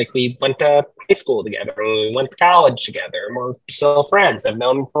 We went to high school together, and we went to college together, and we're still friends. I've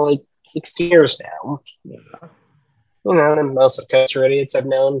known him for 60 years now. Yeah. And most of the coaster idiots I've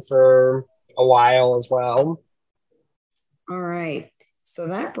known for a while as well. All right. So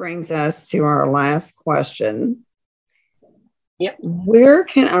that brings us to our last question. Yep. Where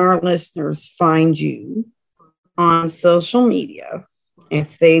can our listeners find you on social media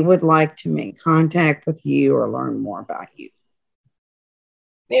if they would like to make contact with you or learn more about you?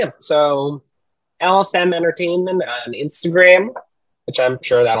 Yeah, so LSM Entertainment on Instagram, which I'm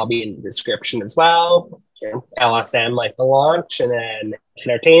sure that'll be in the description as well. LSM, like the launch, and then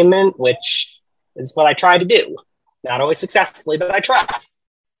Entertainment, which is what I try to do. Not always successfully, but I try.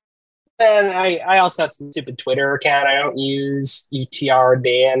 And I also have some stupid Twitter account I don't use, ETR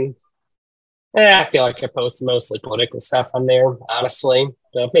Dan. I feel like I post mostly political stuff on there, honestly.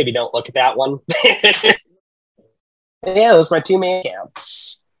 So maybe don't look at that one. Yeah, those are my two main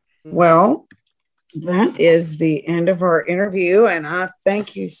accounts. Well, that is the end of our interview, and I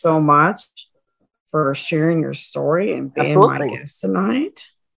thank you so much for sharing your story and being my guest tonight.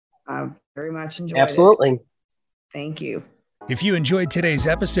 I've very much enjoyed it. Thank you. If you enjoyed today's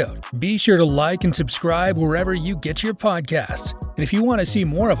episode, be sure to like and subscribe wherever you get your podcasts. And if you want to see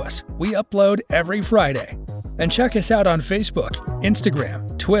more of us, we upload every Friday. And check us out on Facebook,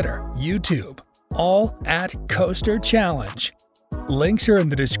 Instagram, Twitter, YouTube, all at Coaster Challenge. Links are in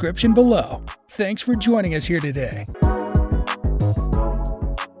the description below. Thanks for joining us here today.